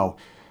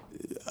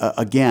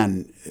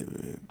 Again,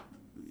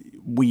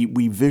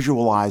 we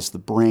visualize the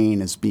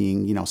brain as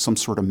being, some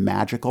sort of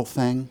magical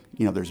thing.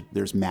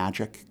 There's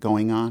magic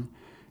going on.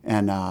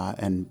 And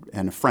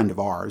a friend of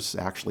ours,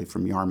 actually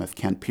from Yarmouth,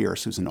 Kent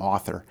Pierce, who's an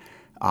author,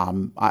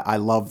 I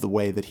love the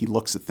way that he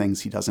looks at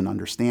things he doesn't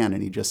understand,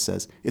 and he just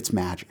says, it's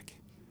magic.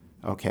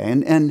 Okay,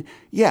 and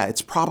yeah,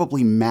 it's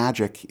probably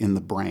magic in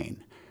the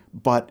brain,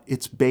 but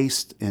it's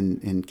based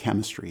in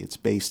chemistry. It's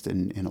based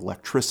in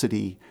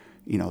electricity,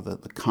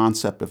 the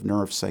concept of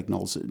nerve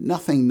signals.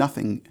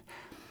 Nothing.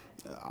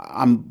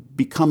 I'm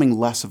becoming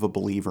less of a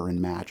believer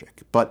in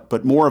magic,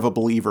 but more of a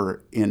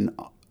believer in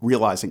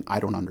realizing I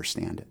don't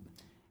understand it.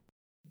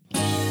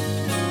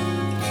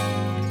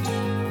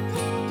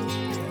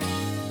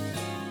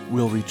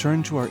 We'll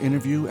return to our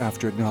interview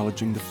after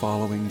acknowledging the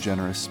following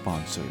generous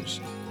sponsors.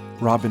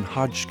 Robin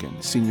Hodgkin,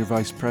 Senior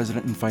Vice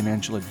President and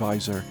Financial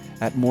Advisor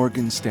at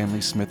Morgan Stanley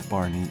Smith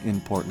Barney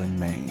in Portland,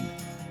 Maine.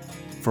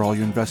 For all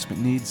your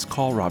investment needs,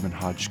 call Robin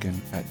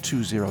Hodgkin at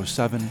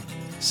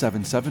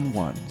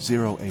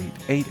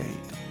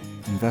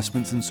 207-771-0888.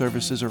 Investments and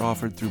services are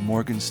offered through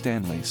Morgan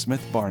Stanley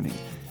Smith Barney,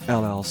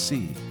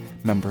 LLC,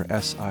 member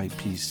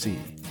SIPC.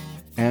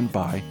 And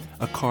by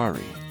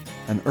Akari,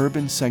 an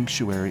urban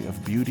sanctuary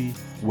of beauty,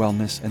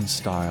 wellness, and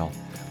style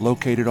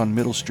located on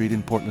Middle Street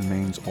in Portland,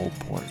 Maine's Old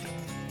Port.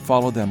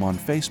 Follow them on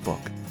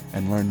Facebook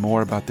and learn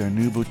more about their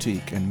new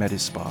boutique and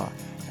Medispa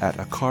at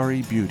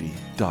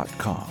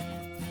akaribeauty.com.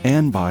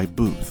 And by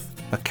Booth,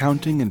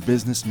 accounting and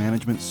business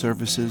management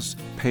services,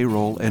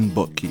 payroll, and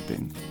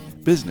bookkeeping.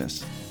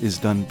 Business is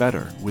done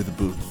better with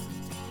Booth.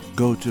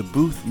 Go to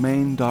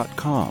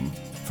boothmaine.com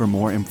for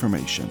more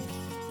information.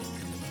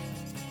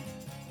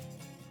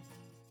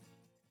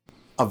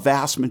 A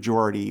vast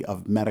majority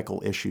of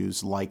medical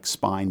issues like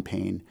spine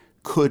pain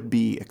could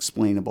be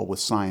explainable with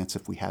science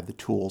if we had the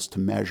tools to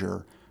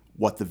measure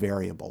what the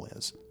variable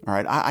is. All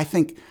right, I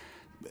think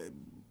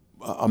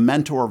a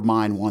mentor of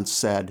mine once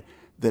said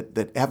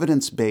that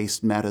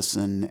evidence-based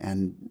medicine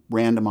and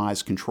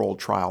randomized controlled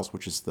trials,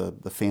 which is the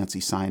fancy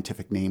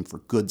scientific name for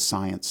good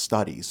science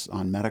studies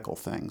on medical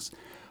things,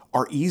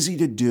 are easy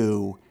to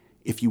do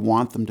if you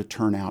want them to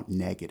turn out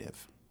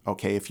negative.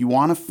 Okay, if you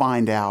want to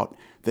find out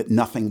that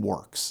nothing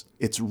works,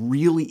 it's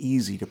really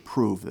easy to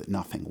prove that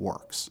nothing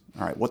works.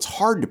 All right, what's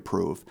hard to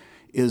prove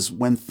is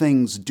when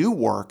things do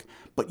work,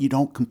 but you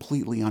don't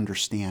completely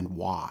understand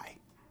why.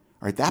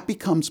 All right, that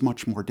becomes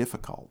much more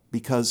difficult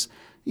because,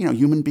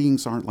 human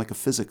beings aren't like a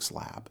physics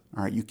lab.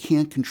 All right, you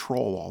can't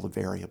control all the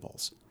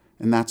variables,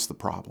 and that's the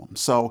problem.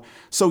 So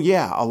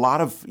yeah, a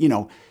lot of,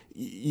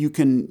 you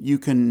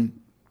can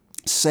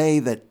say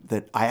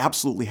that I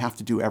absolutely have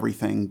to do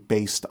everything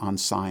based on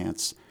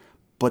science,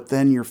 but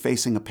then you're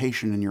facing a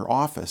patient in your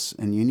office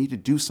and you need to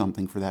do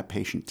something for that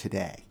patient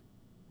today.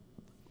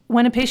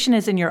 When a patient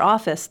is in your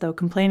office, though,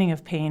 complaining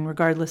of pain,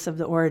 regardless of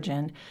the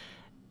origin,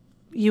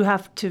 you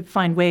have to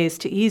find ways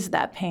to ease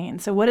that pain.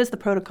 So what is the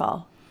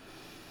protocol?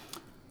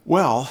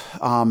 Well,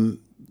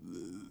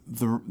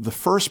 the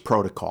first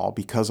protocol,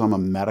 because I'm a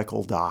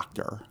medical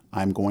doctor,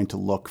 I'm going to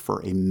look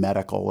for a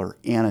medical or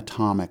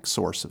anatomic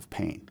source of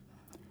pain.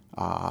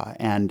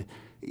 And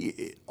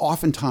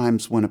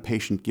oftentimes when a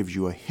patient gives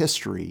you a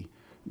history,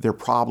 their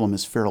problem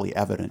is fairly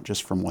evident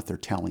just from what they're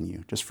telling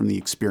you, just from the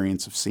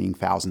experience of seeing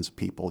thousands of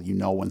people.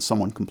 When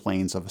someone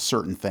complains of a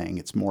certain thing,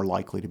 it's more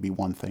likely to be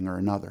one thing or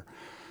another.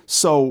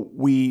 So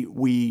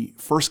we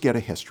first get a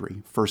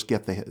history, first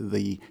get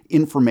the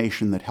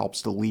information that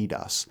helps to lead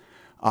us.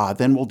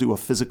 Then we'll do a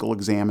physical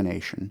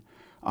examination.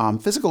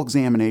 Physical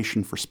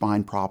examination for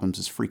spine problems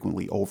is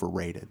frequently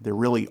overrated. There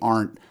really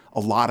aren't a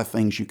lot of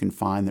things you can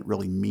find that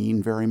really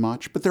mean very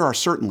much, but there are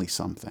certainly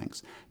some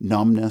things.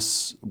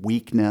 Numbness,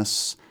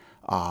 weakness,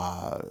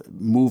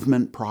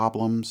 movement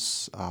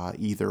problems,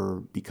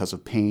 either because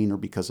of pain or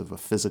because of a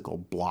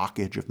physical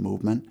blockage of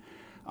movement.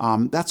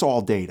 That's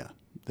all data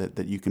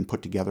that you can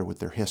put together with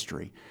their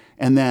history.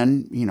 And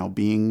then,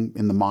 being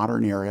in the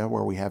modern era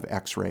where we have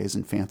x-rays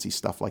and fancy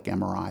stuff like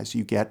MRIs,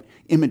 you get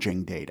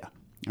imaging data.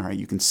 All right,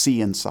 you can see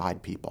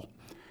inside people.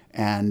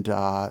 And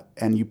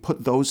you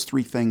put those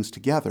three things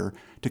together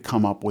to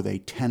come up with a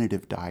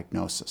tentative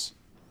diagnosis.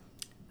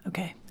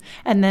 Okay.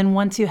 And then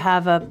once you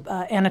have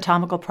a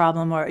anatomical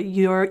problem, or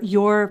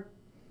your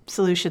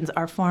solutions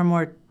are far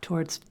more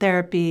towards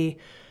therapy,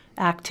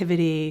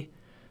 activity,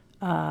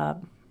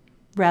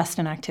 rest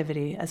and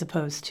activity, as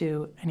opposed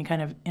to any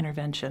kind of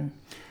intervention.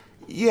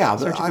 Yeah,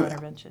 surgical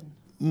intervention.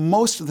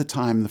 Most of the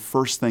time, the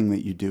first thing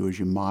that you do is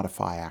you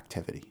modify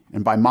activity.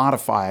 And by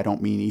modify, I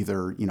don't mean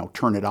either,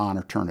 turn it on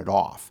or turn it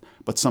off,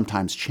 but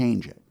sometimes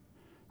change it.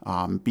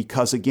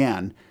 Because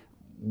again,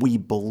 we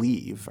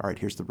believe, all right,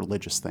 here's the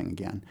religious thing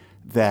again,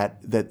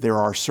 that there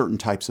are certain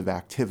types of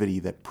activity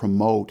that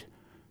promote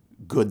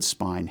good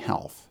spine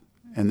health.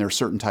 And there are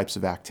certain types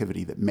of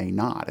activity that may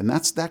not. And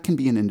that can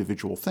be an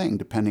individual thing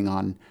depending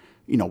on,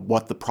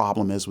 what the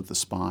problem is with the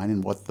spine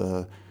and what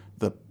the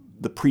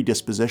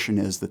predisposition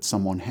is that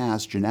someone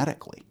has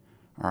genetically.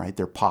 All right,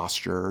 their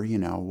posture,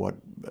 what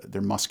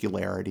their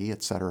muscularity,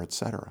 et cetera, et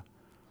cetera.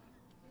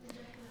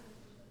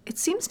 It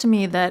seems to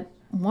me that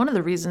one of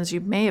the reasons you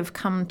may have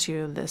come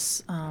to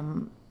this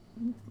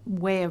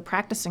way of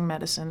practicing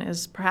medicine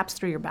is perhaps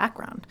through your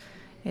background.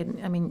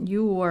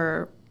 You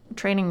were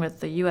training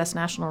with the U.S.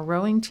 national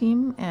rowing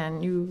team,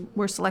 and you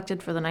were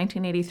selected for the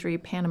 1983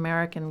 Pan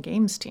American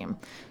Games team.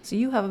 So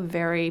you have a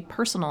very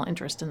personal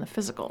interest in the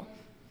physical.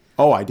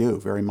 Oh, I do,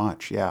 very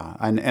much, yeah.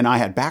 And I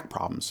had back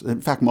problems.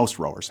 In fact, most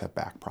rowers have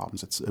back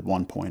problems at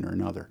one point or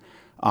another.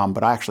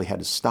 But I actually had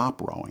to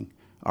stop rowing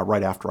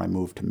right after I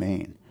moved to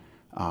Maine.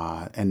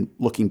 And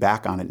looking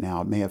back on it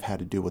now, it may have had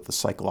to do with the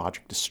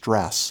psychological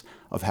distress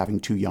of having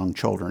two young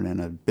children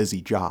and a busy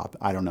job.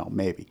 I don't know,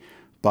 maybe.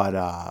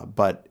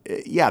 But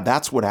yeah,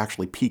 that's what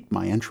actually piqued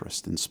my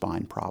interest in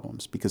spine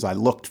problems, because I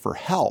looked for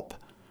help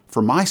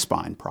for my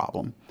spine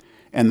problem,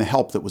 and the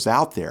help that was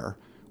out there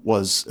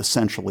was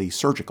essentially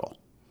surgical.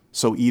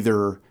 So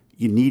either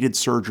you needed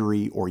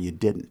surgery or you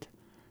didn't.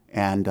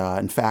 And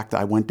in fact,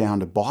 I went down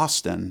to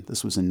Boston,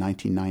 this was in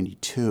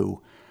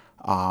 1992,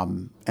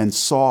 and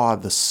saw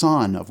the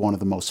son of one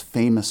of the most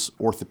famous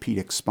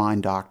orthopedic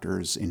spine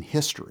doctors in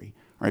history,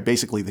 right?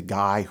 Basically the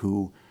guy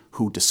who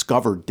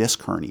discovered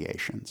disc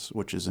herniations,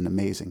 which is an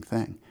amazing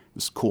thing. It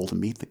was cool to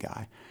meet the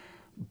guy.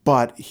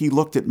 But he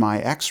looked at my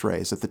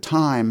x-rays. At the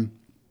time,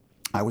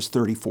 I was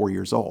 34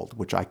 years old,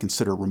 which I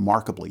consider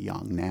remarkably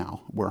young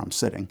now, where I'm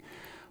sitting.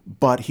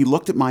 But he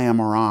looked at my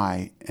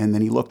MRI, and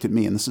then he looked at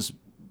me, and this is,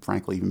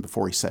 frankly, even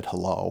before he said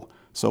hello,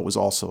 so it was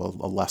also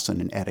a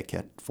lesson in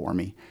etiquette for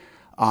me.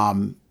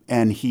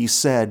 And he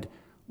said,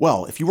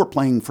 well, if you were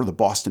playing for the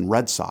Boston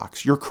Red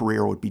Sox, your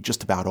career would be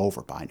just about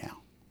over by now.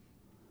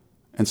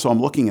 And so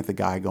I'm looking at the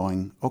guy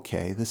going,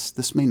 okay,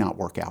 this may not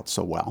work out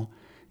so well.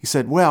 He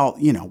said, well,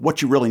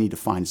 what you really need to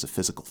find is a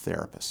physical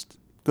therapist.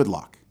 Good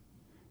luck.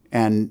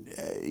 And,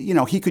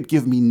 he could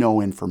give me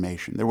no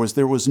information.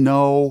 There was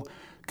no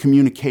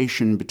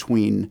communication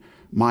between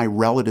my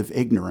relative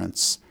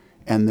ignorance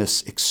and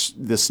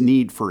this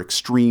need for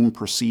extreme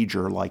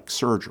procedure like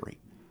surgery.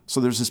 So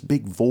there's this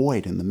big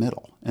void in the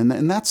middle.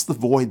 And that's the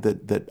void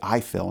that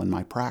I fill in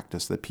my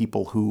practice, that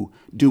people who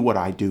do what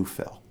I do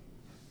fill.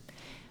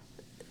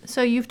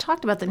 So you've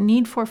talked about the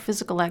need for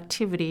physical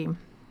activity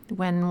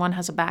when one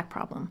has a back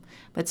problem.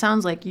 But it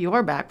sounds like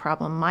your back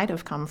problem might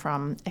have come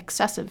from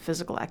excessive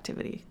physical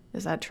activity.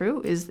 Is that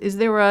true? Is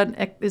there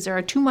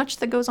a too much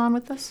that goes on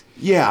with this?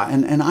 Yeah,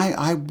 and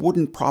I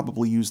wouldn't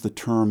probably use the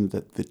term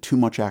that the too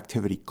much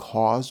activity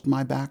caused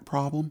my back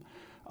problem.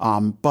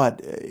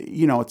 But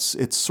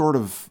it's sort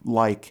of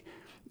like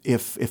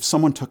if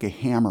someone took a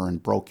hammer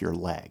and broke your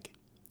leg,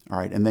 all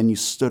right, and then you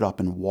stood up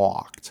and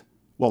walked,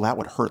 well, that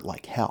would hurt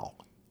like hell,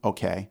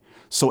 okay?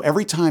 So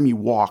every time you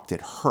walked,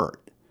 it hurt.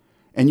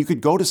 And you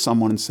could go to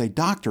someone and say,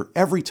 "Doctor,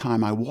 every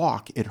time I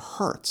walk, it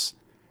hurts."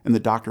 And the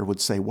doctor would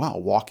say, "Well,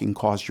 walking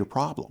caused your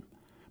problem."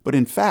 But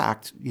in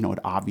fact, it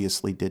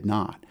obviously did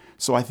not.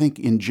 So I think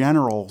in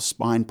general,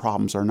 spine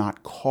problems are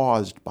not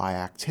caused by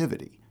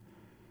activity.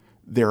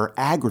 They're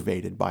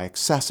aggravated by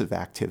excessive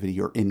activity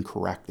or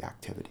incorrect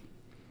activity.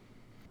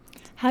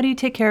 How do you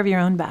take care of your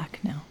own back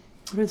now?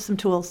 What are some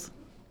tools?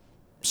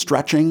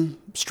 Stretching,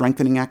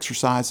 strengthening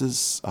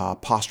exercises,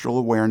 postural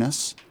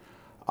awareness,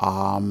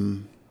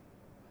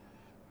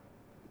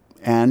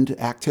 and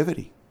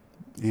activity.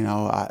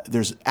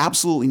 There's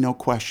absolutely no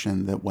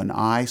question that when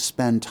I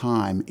spend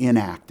time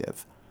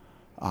inactive,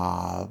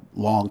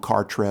 long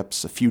car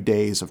trips, a few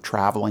days of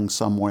traveling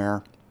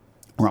somewhere,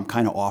 where I'm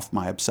kind of off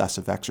my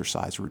obsessive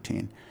exercise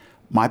routine,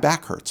 my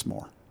back hurts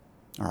more.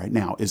 All right,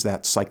 now, is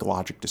that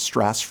psychological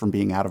distress from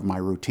being out of my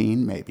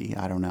routine? Maybe,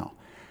 I don't know.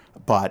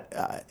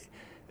 But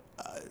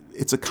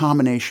it's a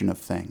combination of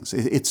things.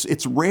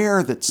 It's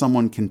rare that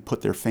someone can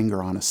put their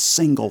finger on a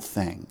single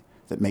thing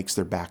that makes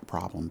their back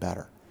problem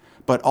better.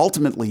 But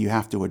ultimately, you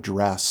have to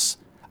address,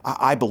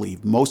 I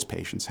believe most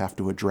patients have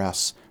to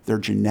address their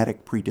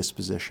genetic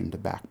predisposition to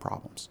back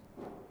problems.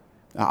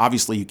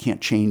 Obviously, you can't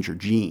change your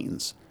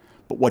genes,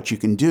 but what you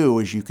can do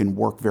is you can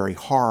work very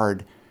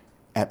hard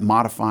at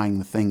modifying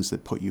the things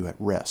that put you at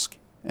risk.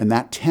 And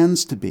that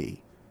tends to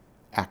be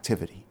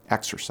activity,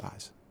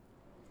 exercise.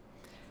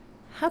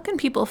 How can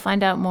people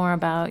find out more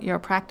about your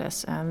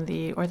practice and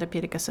the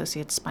Orthopedic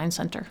Associates Spine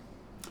Center?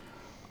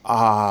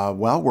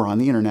 Well, we're on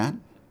the internet,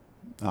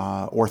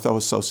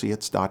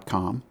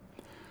 orthoassociates.com.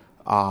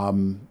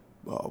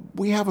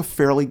 We have a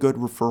fairly good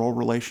referral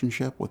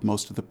relationship with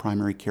most of the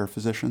primary care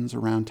physicians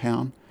around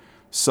town.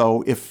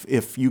 So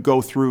if you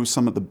go through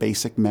some of the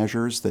basic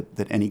measures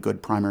that any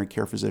good primary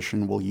care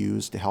physician will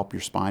use to help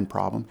your spine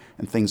problem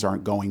and things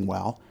aren't going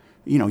well,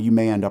 you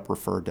may end up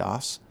referred to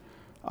us.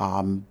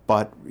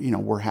 But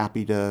we're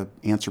happy to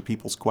answer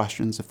people's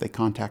questions if they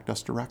contact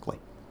us directly.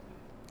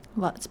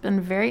 Well, it's been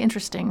very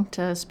interesting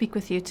to speak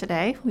with you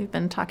today. We've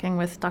been talking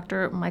with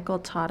Dr. Michael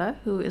Tata,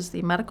 who is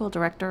the medical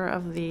director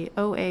of the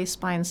OA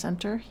Spine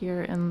Center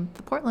here in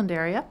the Portland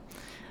area.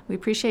 We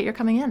appreciate your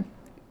coming in.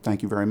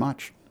 Thank you very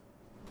much.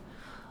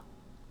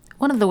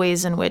 One of the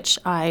ways in which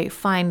I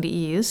find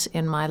ease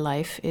in my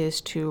life is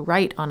to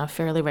write on a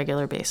fairly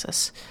regular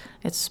basis.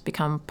 It's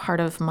become part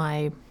of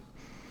my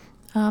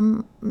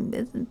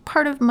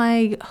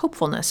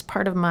hopefulness,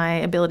 part of my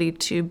ability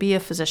to be a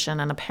physician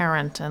and a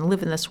parent and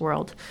live in this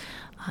world.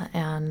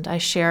 And I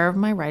share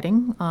my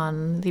writing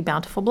on the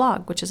Bountiful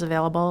blog, which is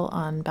available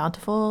on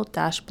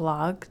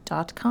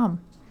bountiful-blog.com.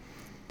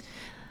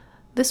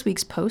 This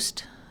week's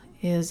post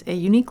is a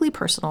uniquely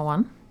personal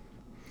one,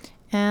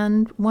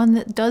 and one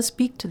that does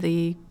speak to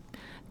the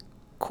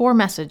core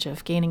message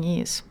of gaining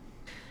ease.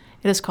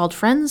 It is called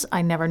Friends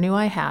I Never Knew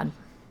I Had,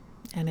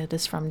 and it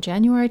is from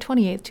January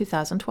 28,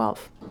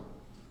 2012.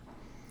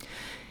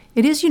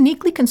 It is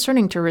uniquely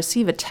concerning to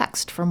receive a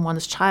text from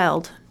one's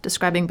child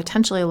describing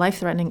potentially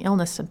life-threatening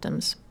illness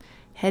symptoms: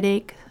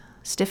 headache,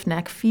 stiff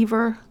neck,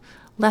 fever,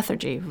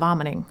 lethargy,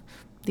 vomiting.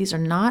 These are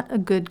not a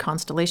good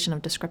constellation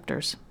of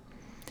descriptors,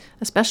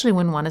 especially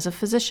when one is a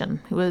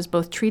physician who has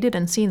both treated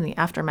and seen the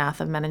aftermath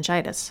of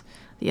meningitis,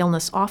 the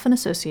illness often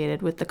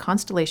associated with the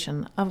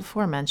constellation of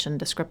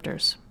aforementioned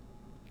descriptors.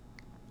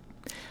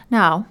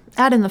 Now,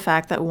 add in the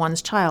fact that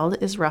one's child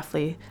is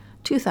roughly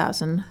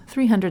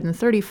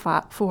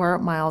 2,334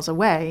 miles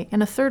away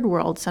in a third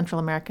world Central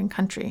American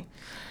country,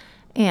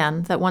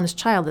 and that one's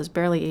child is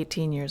barely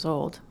 18 years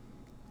old.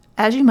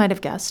 As you might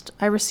have guessed,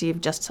 I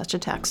received just such a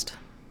text.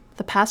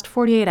 The past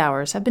 48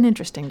 hours have been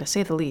interesting, to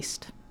say the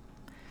least.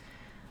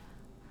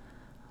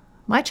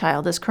 My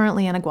child is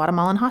currently in a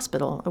Guatemalan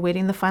hospital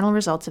awaiting the final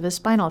results of his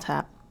spinal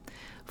tap.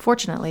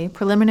 Fortunately,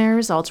 preliminary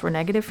results were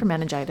negative for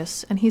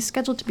meningitis, and he's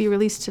scheduled to be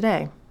released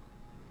today.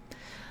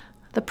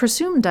 The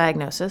presumed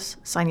diagnosis,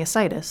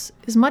 sinusitis,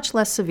 is much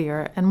less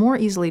severe and more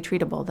easily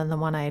treatable than the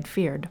one I had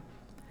feared.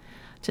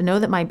 To know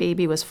that my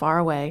baby was far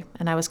away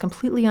and I was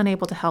completely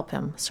unable to help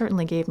him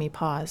certainly gave me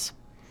pause.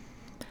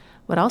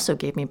 What also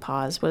gave me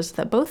pause was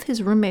that both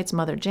his roommate's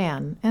mother,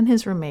 Jan, and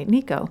his roommate,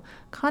 Nico,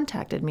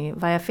 contacted me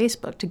via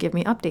Facebook to give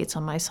me updates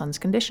on my son's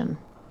condition.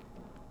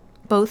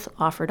 Both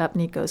offered up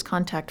Nico's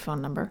contact phone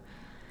number.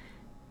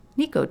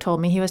 Nico told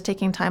me he was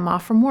taking time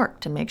off from work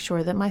to make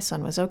sure that my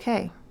son was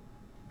okay.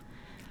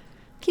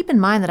 Keep in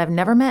mind that I've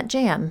never met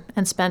Jan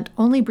and spent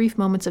only brief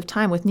moments of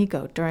time with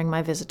Nico during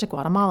my visit to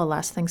Guatemala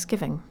last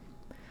Thanksgiving.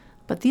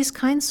 But these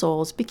kind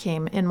souls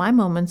became, in my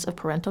moments of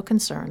parental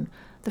concern,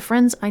 the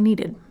friends I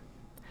needed.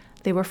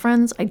 They were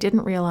friends I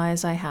didn't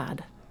realize I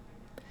had.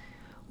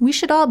 We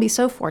should all be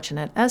so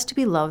fortunate as to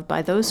be loved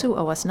by those who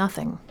owe us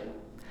nothing.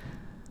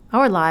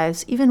 Our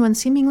lives, even when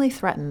seemingly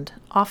threatened,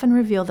 often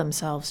reveal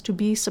themselves to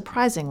be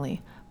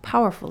surprisingly,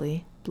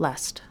 powerfully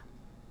blessed.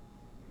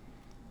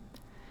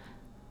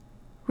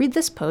 Read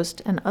this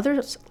post and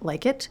others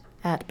like it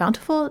at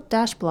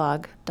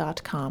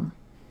bountiful-blog.com.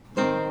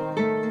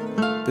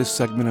 This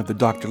segment of the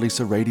Dr.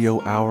 Lisa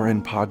Radio Hour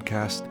and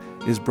Podcast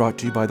is brought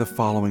to you by the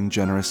following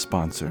generous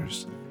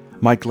sponsors: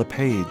 Mike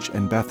LePage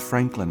and Beth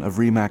Franklin of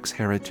RE/MAX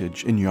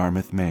Heritage in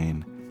Yarmouth,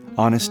 Maine.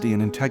 Honesty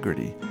and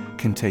integrity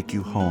can take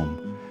you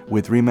home.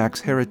 With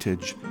RE/MAX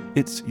Heritage,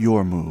 it's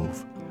your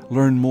move.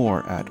 Learn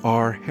more at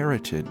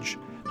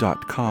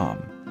rheritage.com.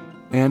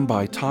 And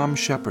by Tom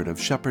Shepard of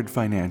Shepard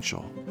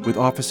Financial. With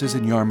offices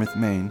in Yarmouth,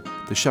 Maine,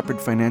 the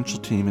Shepard Financial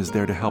team is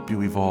there to help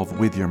you evolve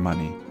with your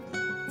money.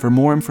 For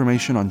more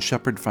information on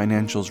Shepard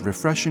Financial's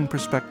refreshing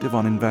perspective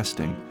on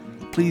investing,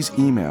 please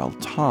email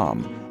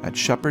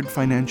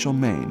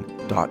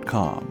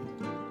tom@shepardfinancialmaine.com.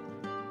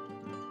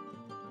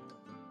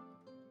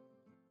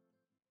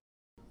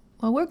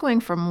 Well, we're going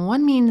from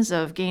one means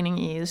of gaining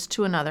ease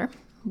to another.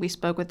 We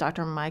spoke with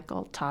Dr.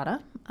 Michael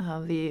Tata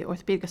of the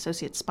Orthopedic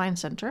Associates Spine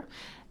Center,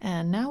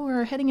 and now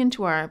we're heading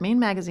into our Maine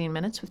Magazine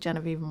Minutes with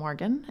Genevieve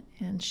Morgan,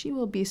 and she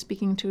will be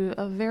speaking to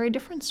a very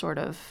different sort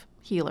of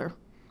healer.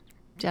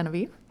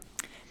 Genevieve?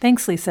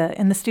 Thanks, Lisa.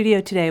 In the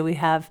studio today, we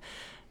have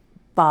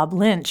Bob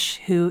Lynch,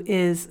 who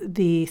is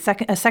a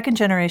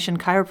second-generation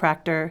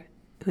chiropractor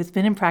who's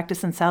been in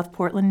practice in South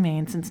Portland,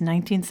 Maine since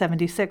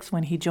 1976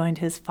 when he joined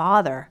his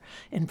father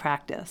in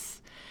practice.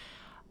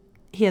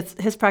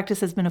 His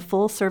practice has been a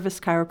full-service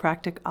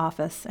chiropractic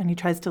office, and he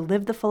tries to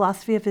live the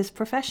philosophy of his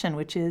profession,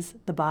 which is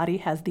the body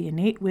has the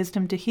innate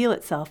wisdom to heal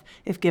itself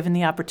if given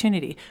the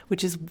opportunity,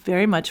 which is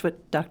very much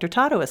what Dr.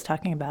 Tata was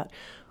talking about.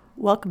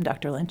 Welcome,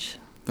 Dr. Lynch.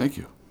 Thank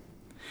you.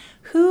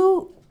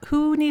 Who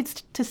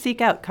needs to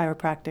seek out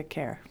chiropractic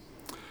care?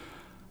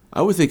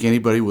 I would think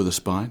anybody with a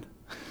spine,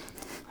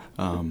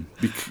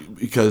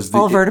 because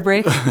all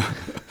vertebrae.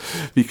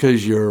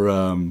 Because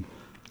the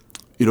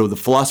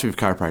philosophy of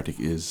chiropractic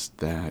is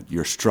that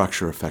your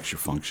structure affects your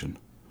function,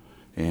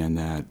 and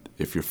that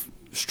if your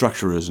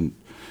structure isn't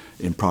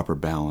in proper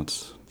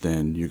balance,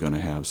 then you're going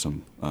to have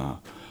some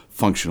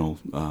functional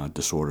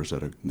disorders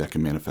that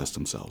can manifest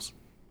themselves.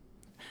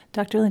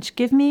 Dr. Lynch,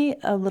 give me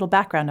a little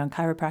background on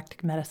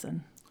chiropractic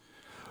medicine.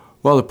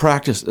 Well, the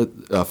practice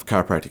of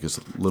chiropractic is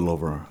a little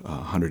over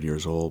 100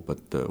 years old, but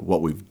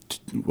what we've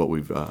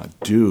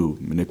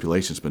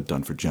manipulation's been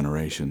done for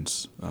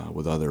generations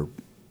with other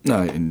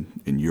in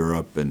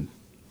Europe and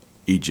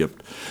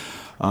Egypt.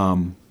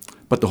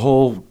 But the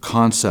whole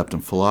concept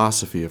and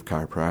philosophy of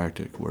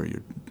chiropractic, where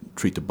you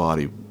treat the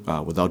body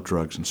without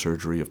drugs and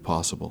surgery if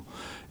possible,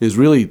 is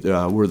really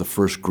we're the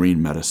first green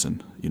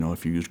medicine.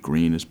 If you use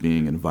green as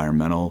being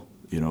environmental,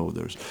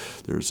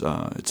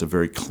 it's a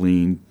very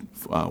clean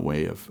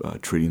way of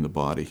treating the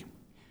body.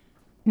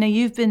 Now,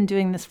 you've been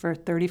doing this for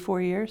 34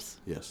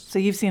 years? Yes. So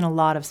you've seen a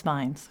lot of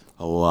spines.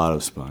 A lot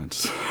of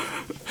spines.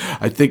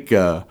 I think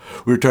we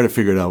were trying to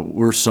figure it out.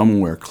 We're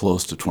somewhere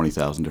close to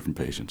 20,000 different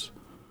patients.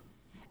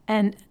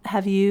 And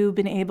have you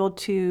been able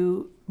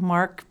to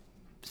mark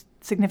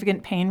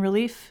significant pain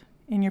relief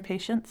in your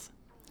patients?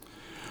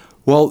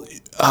 Well,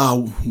 a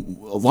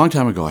long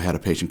time ago, I had a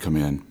patient come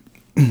in,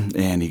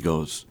 and he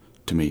goes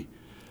to me,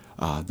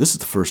 this is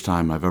the first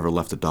time I've ever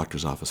left the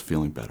doctor's office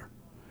feeling better.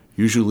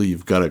 Usually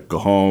you've got to go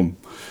home,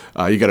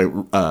 you got to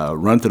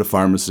run to the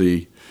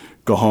pharmacy,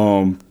 go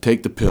home,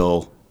 take the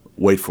pill,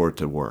 wait for it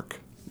to work.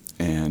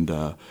 And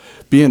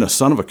being a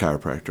son of a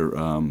chiropractor,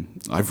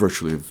 I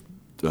virtually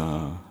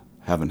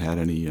haven't had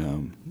any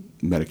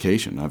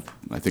medication.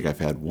 I think I've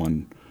had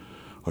 1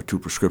 or 2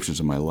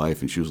 prescriptions in my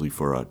life, and it's usually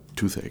for a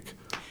toothache.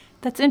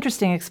 That's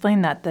interesting.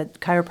 Explain that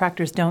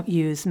chiropractors don't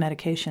use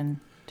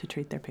medication to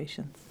treat their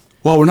patients.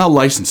 Well, we're not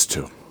licensed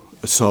to.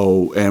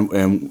 So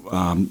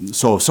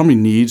so if somebody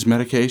needs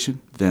medication,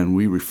 then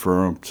we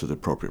refer them to the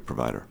appropriate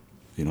provider.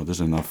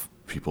 There's enough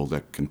people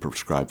that can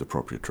prescribe the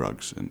appropriate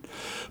drugs,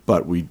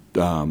 but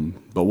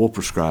we'll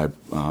prescribe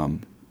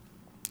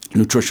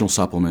nutritional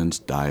supplements,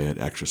 diet,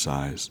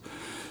 exercise,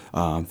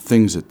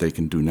 things that they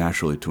can do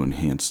naturally to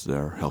enhance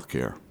their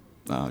healthcare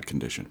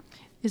condition.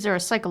 Is there a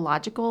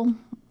psychological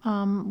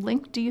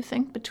link, do you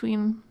think,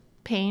 between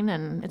pain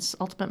and its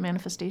ultimate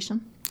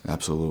manifestation?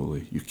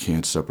 Absolutely. You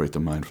can't separate the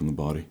mind from the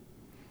body.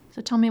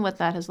 So tell me what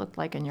that has looked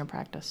like in your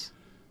practice.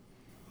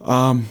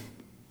 A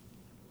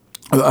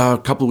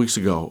couple of weeks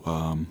ago,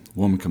 a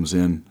woman comes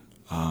in,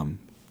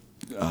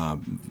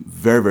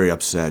 very, very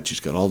upset. She's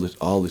got all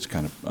this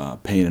kind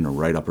of pain in her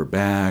right upper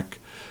back,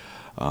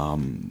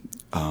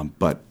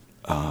 but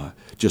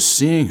just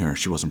seeing her,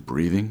 she wasn't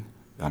breathing.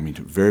 I mean,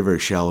 very, very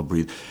shallow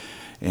breathing.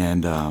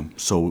 And I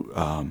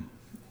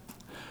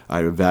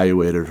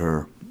evaluated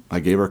her. I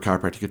gave her a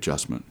chiropractic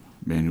adjustment,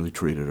 manually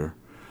treated her.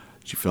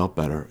 She felt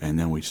better, and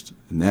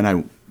then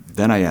I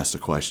asked the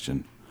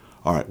question,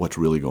 all right, what's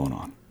really going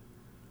on?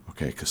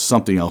 Okay, because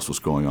something else was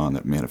going on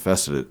that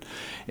manifested it.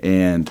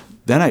 And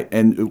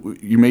then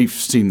you may have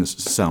seen this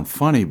sound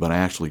funny, but I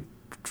actually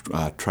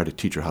tried to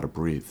teach her how to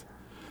breathe,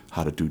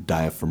 how to do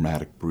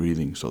diaphragmatic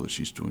breathing so that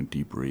she's doing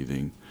deep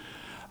breathing.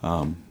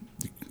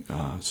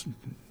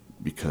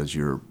 Because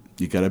you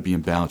got to be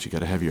in balance. You got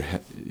to have your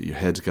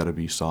head's got to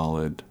be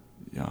solid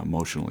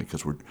emotionally,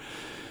 because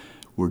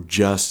we're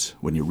just,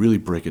 when you really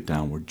break it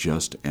down, we're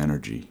just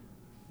energy.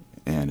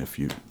 And if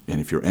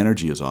your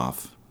energy is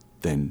off,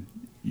 then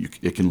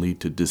it can lead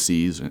to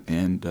disease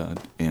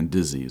and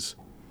disease.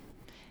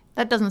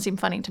 That doesn't seem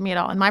funny to me at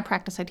all. In my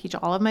practice, I teach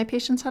all of my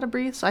patients how to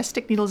breathe. So I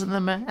stick needles in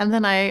them, and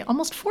then I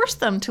almost force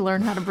them to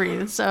learn how to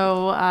breathe.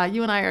 So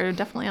you and I are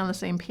definitely on the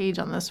same page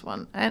on this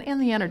one,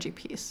 and the energy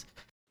piece.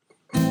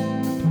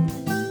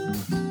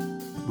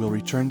 We'll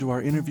return to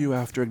our interview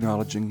after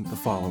acknowledging the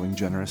following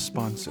generous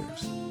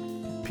sponsors.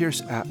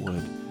 Pierce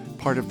Atwood,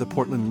 part of the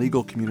Portland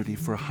legal community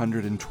for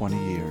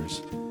 120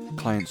 years.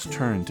 Clients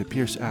turn to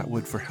Pierce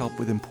Atwood for help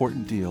with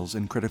important deals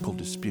and critical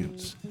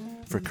disputes,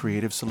 for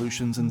creative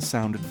solutions and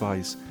sound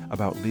advice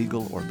about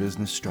legal or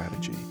business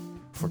strategy,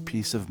 for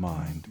peace of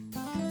mind.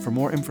 For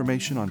more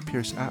information on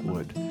Pierce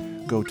Atwood,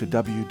 go to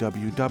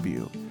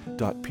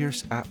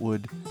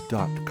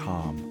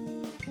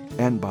www.pierceatwood.com.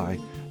 And by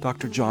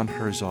Dr. John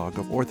Herzog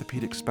of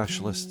Orthopedic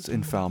Specialists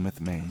in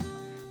Falmouth, Maine,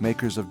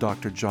 makers of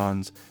Dr.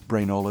 John's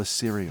Brainola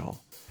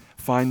cereal.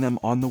 Find them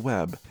on the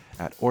web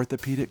at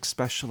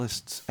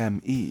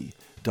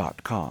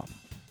orthopedicspecialistsme.com.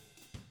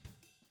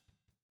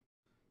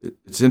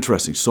 It's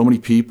interesting. So many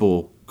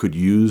people could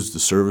use the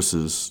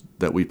services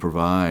that we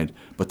provide,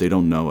 but they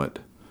don't know it.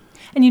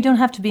 And you don't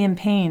have to be in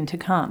pain to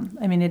come.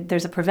 I mean,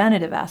 there's a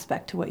preventative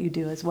aspect to what you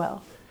do as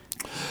well.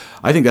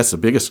 I think that's the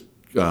biggest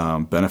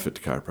benefit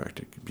to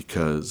chiropractic,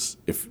 because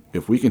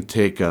if we can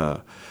take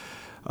example,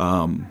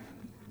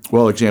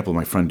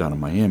 my friend down in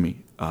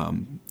Miami,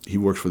 he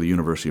works for the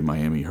University of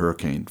Miami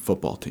Hurricane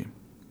football team,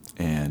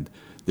 and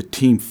the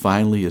team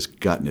finally has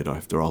gotten it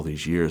after all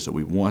these years that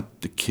we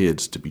want the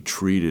kids to be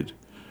treated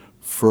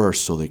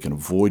first so they can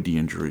avoid the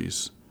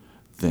injuries,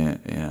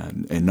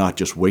 and not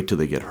just wait till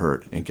they get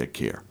hurt and get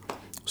care.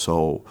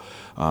 So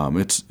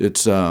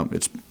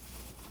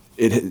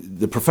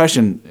the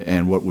profession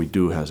and what we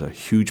do has a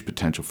huge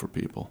potential for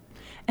people.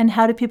 And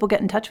how do people get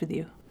in touch with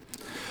you?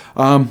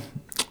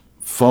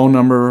 Phone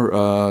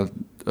number,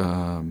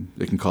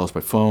 they can call us by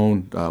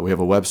phone. We have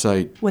a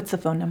website. What's the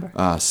phone number?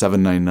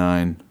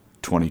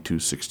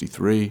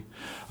 799-2263.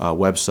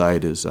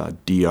 Website is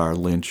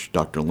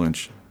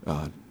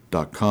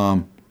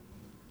drlynch.com.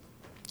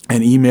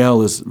 And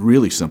email is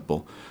really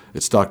simple.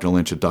 It's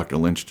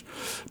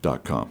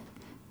drlynch@drlynch.com.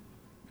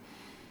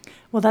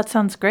 Well, that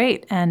sounds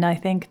great. And I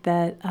think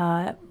that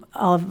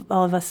all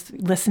of us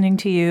listening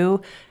to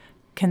you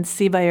can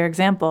see by your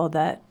example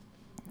that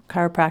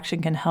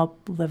chiropraction can help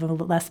live a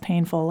less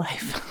painful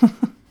life,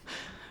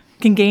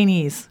 can gain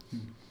ease.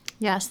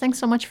 Yes, thanks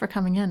so much for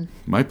coming in.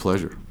 My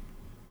pleasure.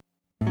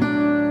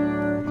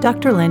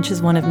 Dr. Lynch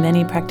is one of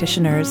many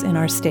practitioners in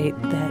our state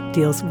that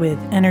deals with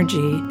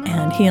energy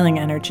and healing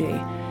energy.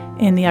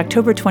 In the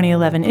October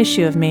 2011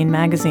 issue of Maine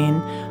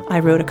Magazine, I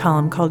wrote a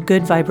column called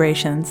Good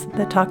Vibrations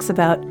that talks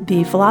about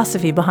the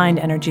philosophy behind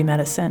energy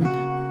medicine.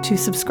 To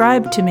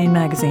subscribe to Maine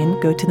Magazine,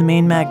 go to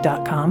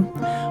themainmag.com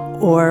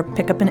or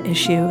pick up an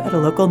issue at a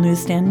local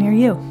newsstand near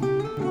you.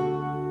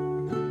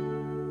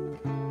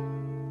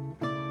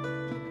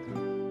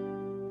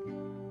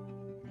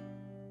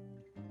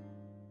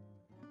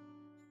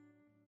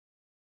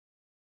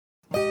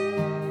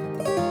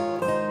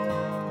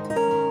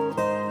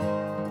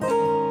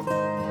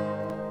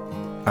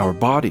 Our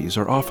bodies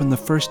are often the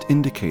first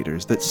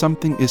indicators that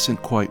something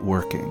isn't quite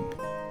working.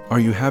 Are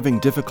you having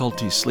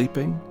difficulty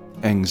sleeping,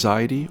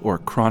 anxiety, or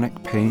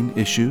chronic pain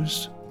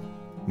issues?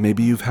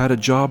 Maybe you've had a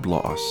job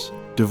loss,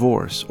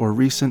 divorce, or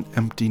recent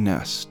empty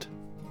nest.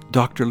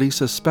 Dr.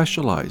 Lisa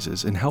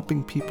specializes in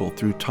helping people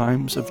through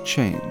times of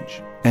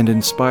change and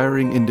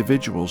inspiring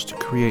individuals to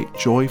create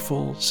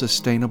joyful,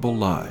 sustainable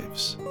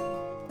lives.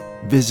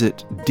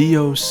 Visit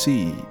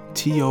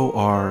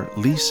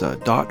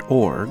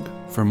doctorlisa.org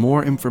for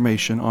more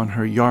information on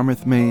her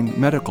Yarmouth, Maine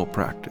medical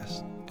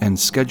practice, and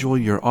schedule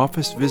your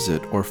office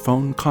visit or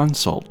phone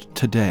consult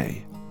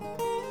today.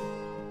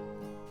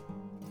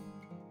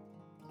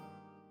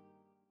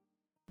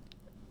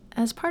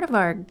 As part of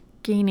our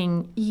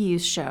Gaining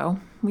Ease show,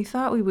 we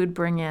thought we would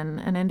bring in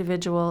an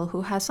individual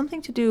who has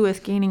something to do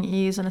with gaining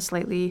ease in a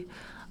slightly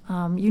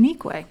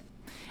unique way.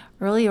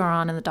 Earlier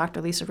on in the Dr.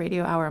 Lisa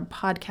Radio Hour and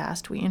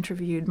podcast, we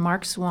interviewed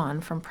Mark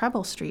Swan from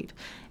Preble Street,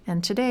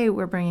 and today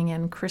we're bringing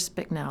in Chris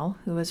Bicknell,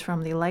 who is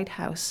from the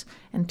Lighthouse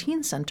and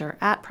Teen Center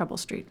at Preble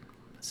Street.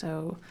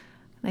 So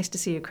nice to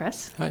see you,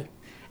 Chris. Hi.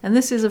 And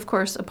this is, of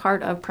course, a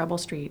part of Preble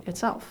Street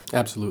itself.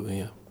 Absolutely,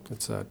 yeah.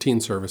 It's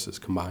teen services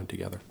combined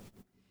together.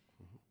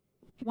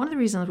 One of the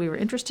reasons we were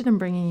interested in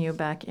bringing you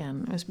back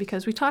in was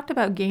because we talked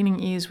about gaining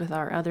ease with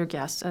our other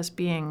guests as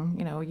being,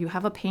 you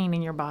have a pain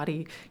in your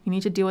body, you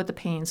need to deal with the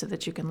pain so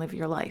that you can live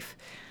your life.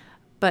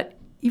 But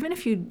even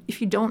if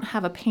you don't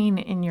have a pain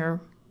in your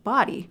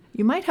body,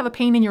 you might have a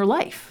pain in your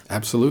life.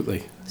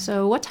 Absolutely.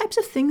 So what types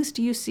of things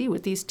do you see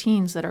with these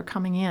teens that are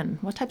coming in?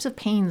 What types of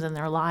pains in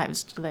their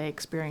lives are they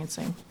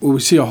experiencing? Well, we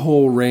see a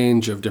whole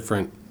range of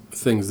different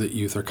things that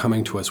youth are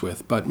coming to us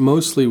with, but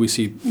mostly we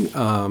see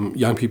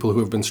young people who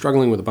have been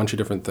struggling with a bunch of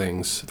different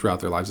things throughout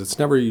their lives. It's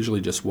never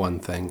usually just one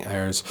thing.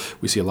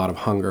 We see a lot of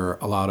hunger,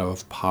 a lot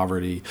of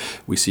poverty.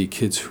 We see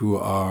kids who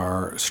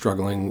are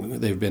struggling.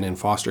 They've been in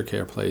foster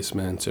care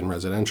placements, in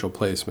residential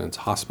placements,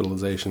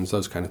 hospitalizations,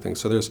 those kind of things.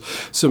 So there's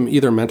some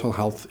either mental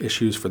health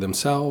issues for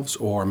themselves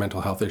or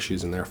mental health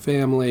issues in their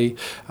family.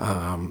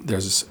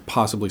 There's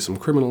possibly some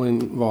criminal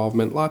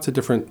involvement, lots of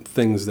different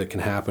things that can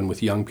happen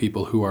with young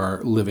people who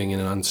are living in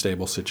an unstable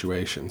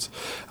situations.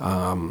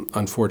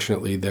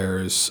 Unfortunately,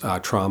 there's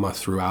trauma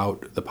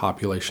throughout the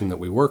population that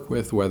we work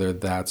with, whether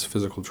that's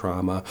physical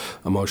trauma,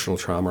 emotional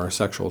trauma, or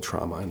sexual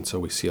trauma. And so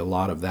we see a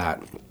lot of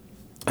that.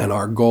 And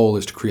our goal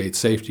is to create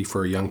safety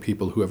for young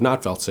people who have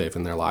not felt safe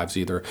in their lives,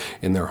 either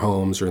in their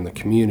homes or in the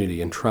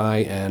community, and try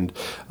and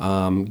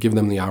give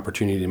them the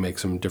opportunity to make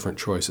some different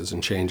choices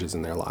and changes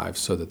in their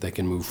lives so that they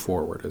can move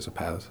forward as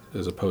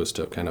opposed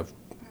to kind of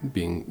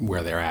being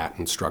where they're at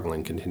and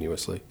struggling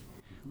continuously.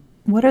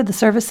 What are the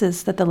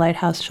services that the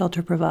Lighthouse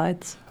Shelter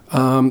provides?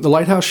 The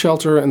Lighthouse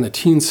Shelter and the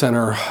Teen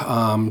Center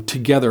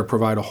together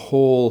provide a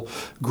whole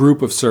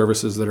group of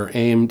services that are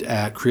aimed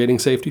at creating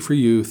safety for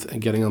youth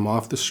and getting them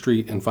off the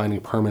street and finding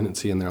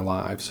permanency in their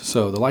lives.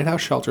 So the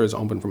Lighthouse Shelter is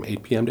open from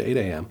 8 p.m. to 8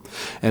 a.m.,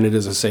 and it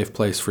is a safe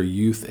place for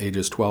youth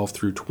ages 12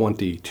 through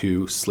 20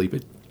 to sleep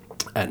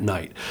at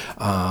night.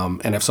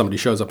 And if somebody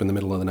shows up in the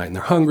middle of the night and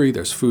they're hungry,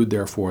 there's food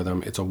there for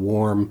them. It's a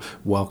warm,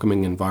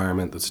 welcoming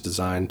environment that's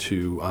designed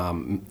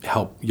to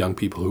help young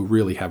people who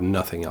really have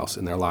nothing else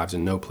in their lives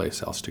and no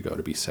place else to go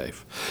to be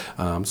safe.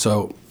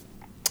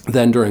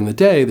 Then during the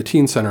day, the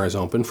Teen Center is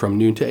open from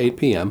noon to 8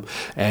 p.m.,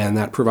 and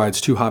that provides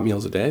 2 hot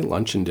meals a day,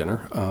 lunch and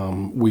dinner.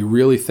 We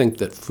really think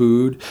that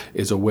food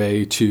is a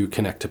way to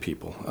connect to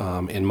people.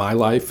 In my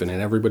life and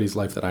in everybody's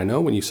life that I know,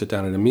 when you sit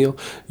down at a meal,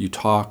 you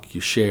talk,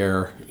 you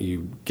share,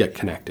 you get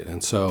connected.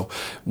 And so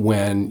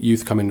when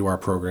youth come into our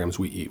programs,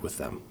 we eat with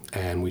them.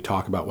 And we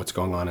talk about what's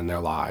going on in their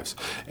lives,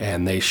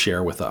 and they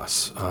share with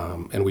us.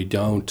 And we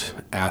don't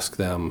ask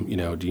them,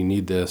 do you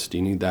need this? Do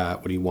you need that?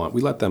 What do you want? We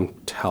let them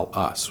tell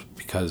us,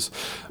 because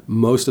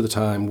most of the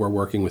time we're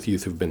working with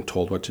youth who've been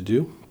told what to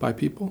do by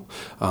people,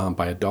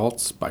 by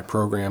adults, by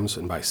programs,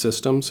 and by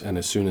systems. And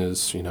as soon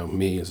as,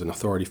 me as an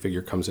authority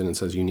figure comes in and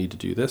says, you need to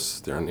do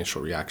this, their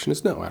initial reaction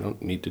is, no, I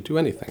don't need to do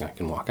anything. I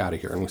can walk out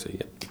of here. And we say,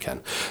 yeah, you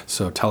can.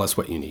 So tell us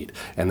what you need,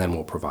 and then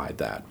we'll provide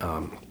that.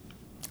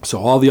 So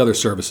all the other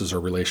services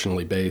are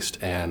relationally based,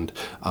 and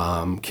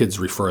kids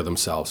refer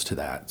themselves to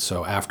that.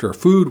 So after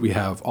food, we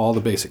have all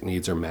the basic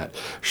needs are met: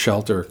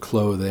 shelter,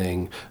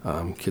 clothing,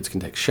 kids can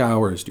take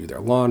showers, do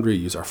their laundry,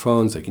 use our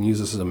phones. They can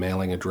use this as a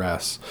mailing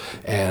address.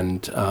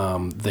 And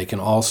they can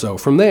also,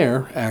 from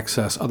there,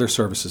 access other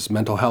services: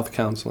 mental health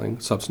counseling,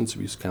 substance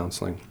abuse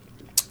counseling.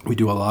 We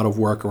do a lot of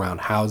work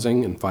around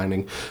housing and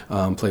finding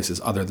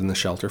places other than the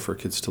shelter for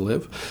kids to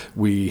live.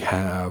 We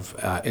have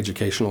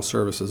educational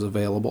services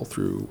available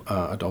through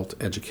adult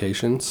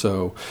education,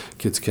 so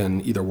kids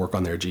can either work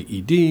on their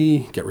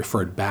GED, get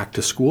referred back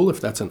to school if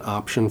that's an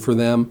option for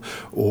them,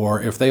 or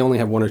if they only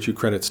have 1 or 2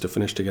 credits to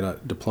finish to get a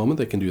diploma,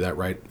 they can do that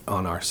right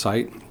on our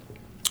site.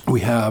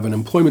 We have an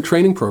employment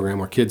training program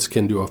where kids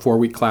can do a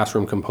 4-week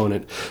classroom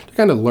component to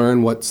kind of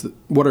learn what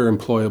are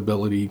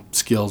employability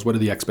skills, what are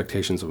the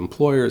expectations of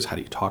employers, how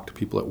do you talk to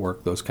people at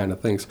work, those kind of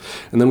things.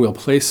 And then we'll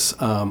place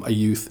a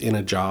youth in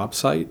a job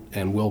site,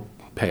 and we'll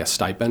pay a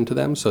stipend to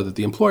them so that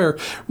the employer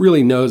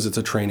really knows it's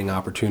a training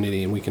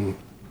opportunity, and we can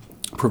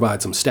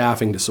provide some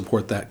staffing to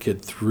support that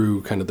kid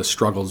through kind of the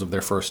struggles of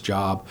their first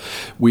job.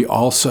 We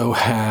also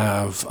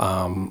have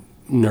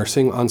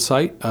nursing on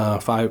site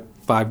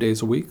 5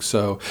 days a week,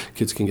 so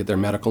kids can get their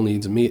medical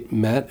needs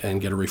met and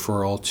get a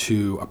referral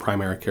to a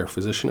primary care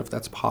physician if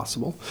that's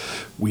possible.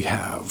 We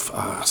have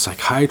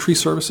psychiatry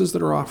services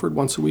that are offered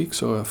once a week,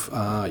 so if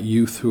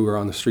youth who are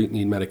on the street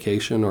need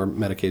medication or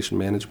medication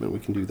management, we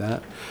can do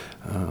that.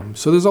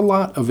 So there's a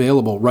lot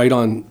available right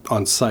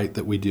on site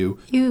that we do.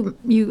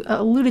 You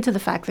alluded to the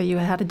fact that you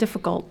had a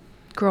difficult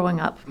growing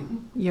up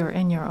in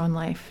your own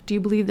life. Do you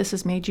believe this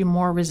has made you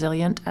more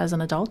resilient as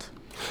an adult?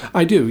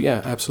 I do,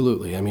 yeah,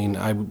 absolutely. I mean,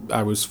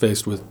 I was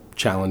faced with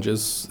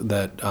challenges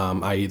that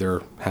I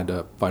either had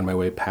to find my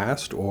way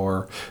past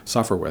or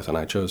suffer with, and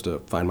I chose to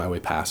find my way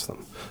past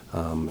them.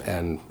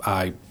 And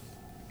I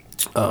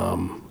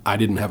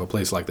didn't have a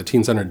place like the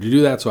Teen Center to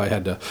do that, so I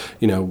had to,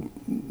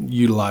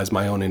 utilize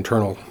my own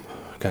internal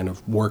kind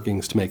of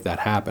workings to make that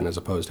happen, as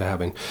opposed to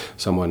having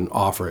someone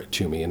offer it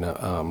to me. And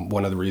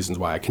one of the reasons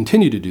why I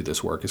continue to do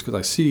this work is because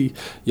I see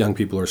young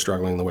people who are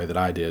struggling the way that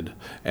I did,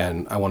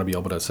 and I want to be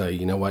able to say,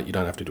 you know what, you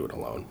don't have to do it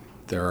alone.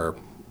 There are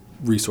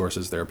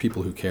resources, there are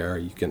people who care.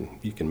 You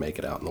can make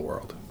it out in the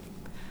world.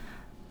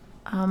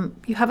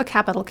 You have a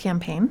capital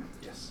campaign.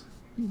 Yes.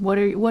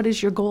 What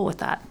is your goal with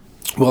that?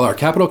 Well, our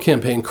capital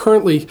campaign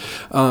currently,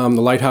 the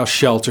Lighthouse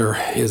Shelter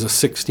is a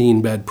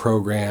 16-bed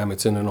program.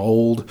 It's in an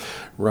old,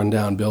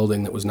 rundown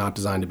building that was not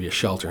designed to be a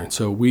shelter. And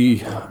so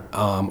we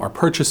are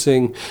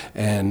purchasing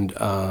and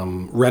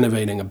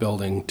renovating a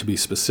building to be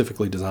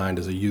specifically designed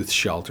as a youth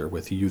shelter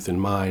with youth in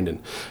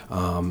mind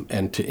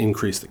and to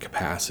increase the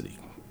capacity.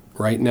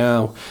 Right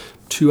now,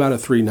 2 out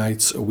of 3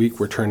 nights a week,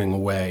 we're turning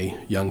away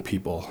young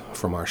people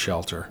from our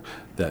shelter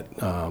that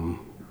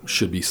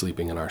should be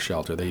sleeping in our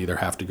shelter. They either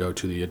have to go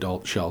to the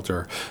adult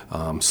shelter,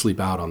 sleep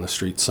out on the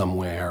street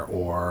somewhere,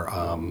 or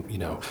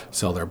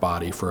sell their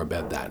body for a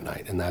bed that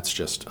night, and that's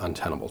just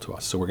untenable to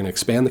us. So we're going to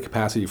expand the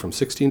capacity from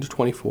 16 to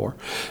 24.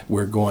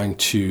 We're going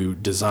to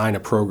design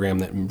a program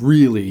that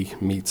really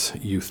meets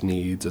youth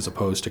needs as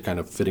opposed to kind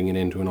of fitting it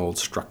into an old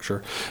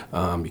structure,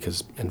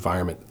 because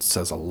environment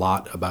says a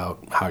lot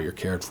about how you're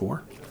cared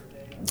for.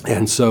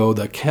 And so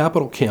the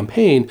capital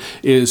campaign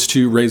is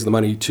to raise the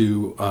money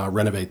to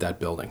renovate that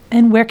building.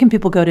 And where can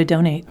people go to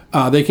donate?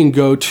 They can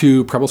go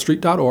to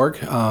prebblestreet.org.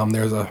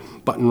 There's a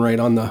button right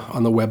on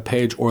the web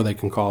page, or they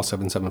can call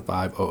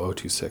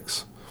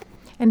 775-0026.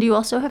 And do you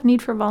also have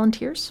need for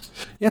volunteers?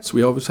 Yes,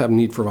 we always have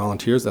need for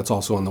volunteers. That's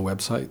also on the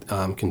website.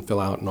 Can fill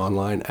out an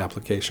online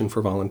application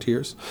for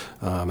volunteers.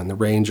 And the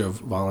range of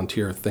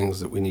volunteer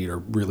things that we need are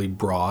really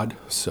broad.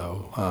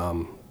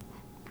 So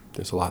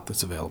there's a lot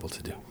that's available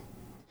to do.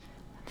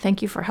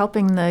 Thank you for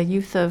helping the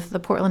youth of the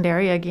Portland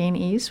area gain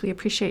ease. We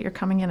appreciate your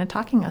coming in and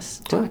talking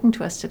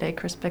to us today,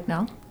 Chris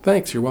Bicknell.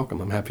 Thanks. You're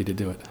welcome. I'm happy to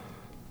do it.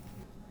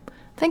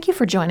 Thank you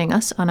for joining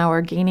us on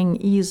our Gaining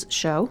Ease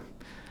show,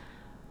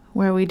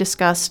 where we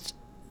discussed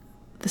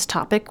this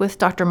topic with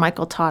Dr.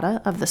 Michael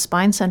Tata of the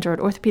Spine Center at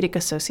Orthopedic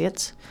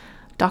Associates,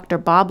 Dr.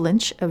 Bob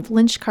Lynch of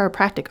Lynch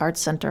Chiropractic Arts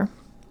Center,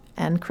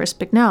 and Chris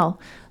Bicknell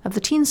of the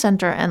Teen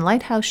Center and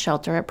Lighthouse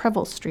Shelter at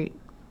Preble Street.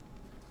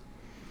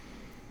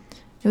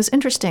 It was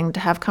interesting to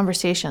have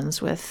conversations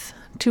with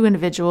 2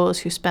 individuals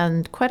who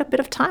spend quite a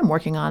bit of time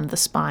working on the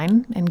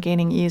spine and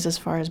gaining ease as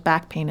far as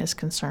back pain is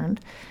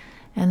concerned,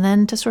 and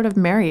then to sort of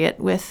marry it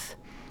with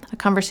a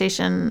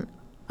conversation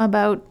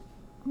about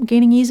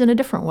gaining ease in a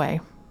different way,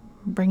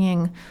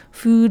 bringing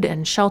food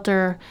and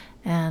shelter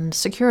and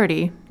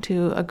security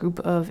to a group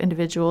of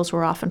individuals who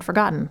are often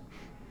forgotten,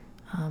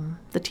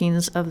 the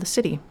teens of the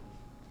city.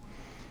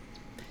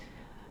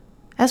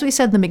 As we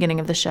said in the beginning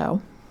of the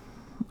show,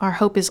 our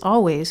hope is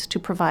always to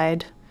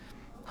provide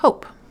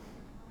hope,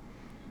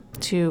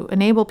 to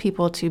enable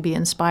people to be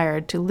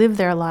inspired to live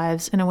their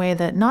lives in a way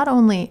that not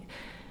only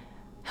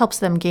helps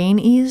them gain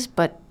ease,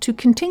 but to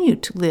continue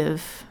to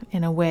live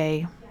in a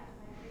way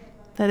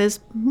that is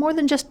more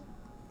than just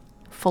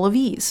full of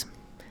ease.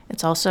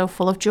 It's also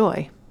full of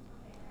joy.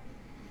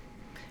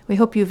 We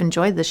hope you've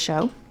enjoyed this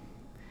show.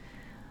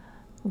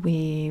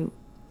 We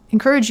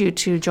encourage you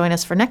to join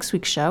us for next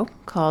week's show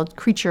called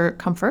Creature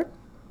Comfort,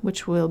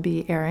 which will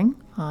be airing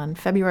on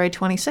February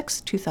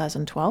 26,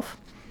 2012.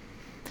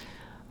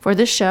 For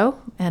this show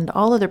and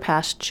all other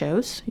past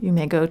shows, you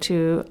may go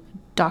to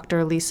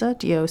Dr. Lisa,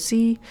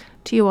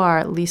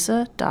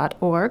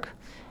 DoctorLisa.org,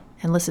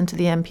 and listen to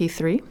the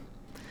MP3.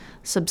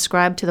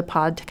 Subscribe to the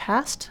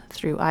podcast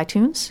through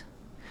iTunes.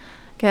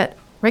 Get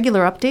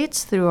regular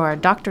updates through our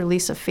Dr.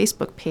 Lisa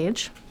Facebook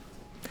page,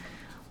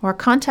 or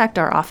contact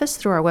our office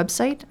through our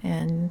website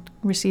and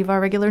receive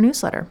our regular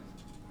newsletter.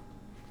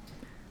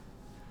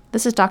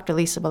 This is Dr.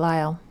 Lisa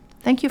Belisle.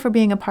 Thank you for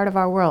being a part of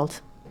our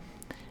world.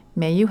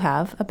 May you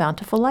have a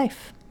bountiful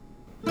life.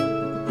 The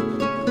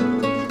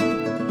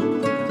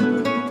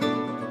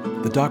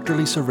Dr.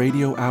 Lisa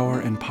Radio Hour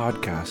and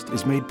Podcast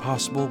is made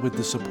possible with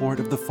the support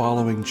of the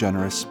following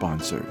generous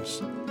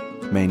sponsors: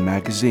 Maine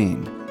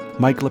Magazine,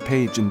 Mike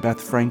LePage and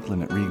Beth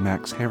Franklin at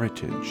Remax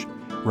Heritage,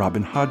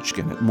 Robin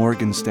Hodgkin at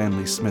Morgan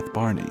Stanley Smith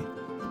Barney,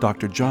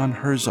 Dr. John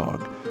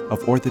Herzog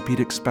of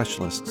Orthopedic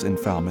Specialists in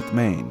Falmouth,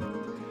 Maine,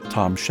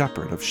 Tom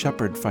Shepard of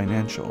Shepard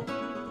Financial,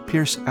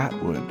 Pierce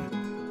Atwood,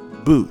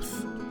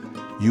 Booth,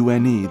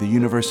 UNE, the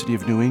University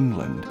of New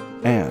England,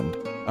 and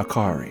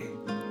Akari.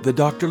 The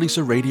Dr.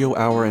 Lisa Radio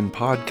Hour and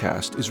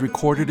Podcast is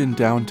recorded in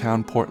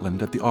downtown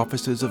Portland at the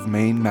offices of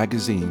Maine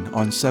Magazine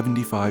on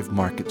 75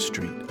 Market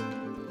Street.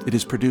 It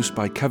is produced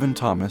by Kevin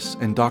Thomas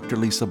and Dr.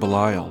 Lisa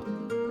Belisle.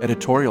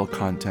 Editorial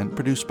content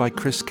produced by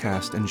Chris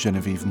Cast and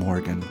Genevieve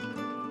Morgan.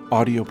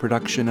 Audio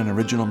production and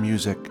original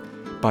music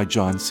by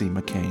John C.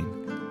 McCain.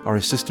 Our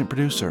assistant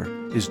producer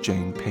is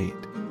Jane Pate.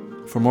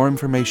 For more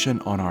information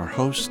on our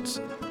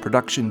hosts,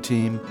 production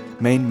team,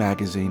 Maine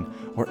Magazine,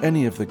 or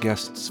any of the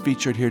guests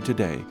featured here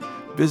today,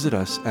 visit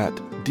us at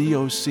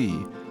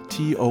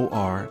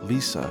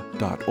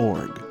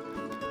doctorlisa.org.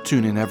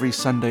 Tune in every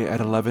Sunday at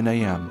 11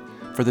 a.m.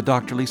 for the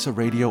Dr. Lisa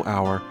Radio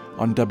Hour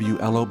on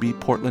WLOB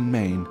Portland,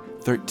 Maine,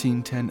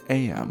 1310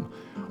 a.m.,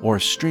 or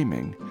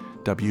streaming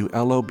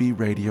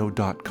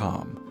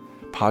WLOBradio.com.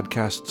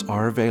 Podcasts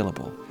are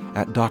available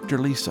at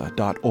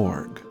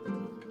drlisa.org.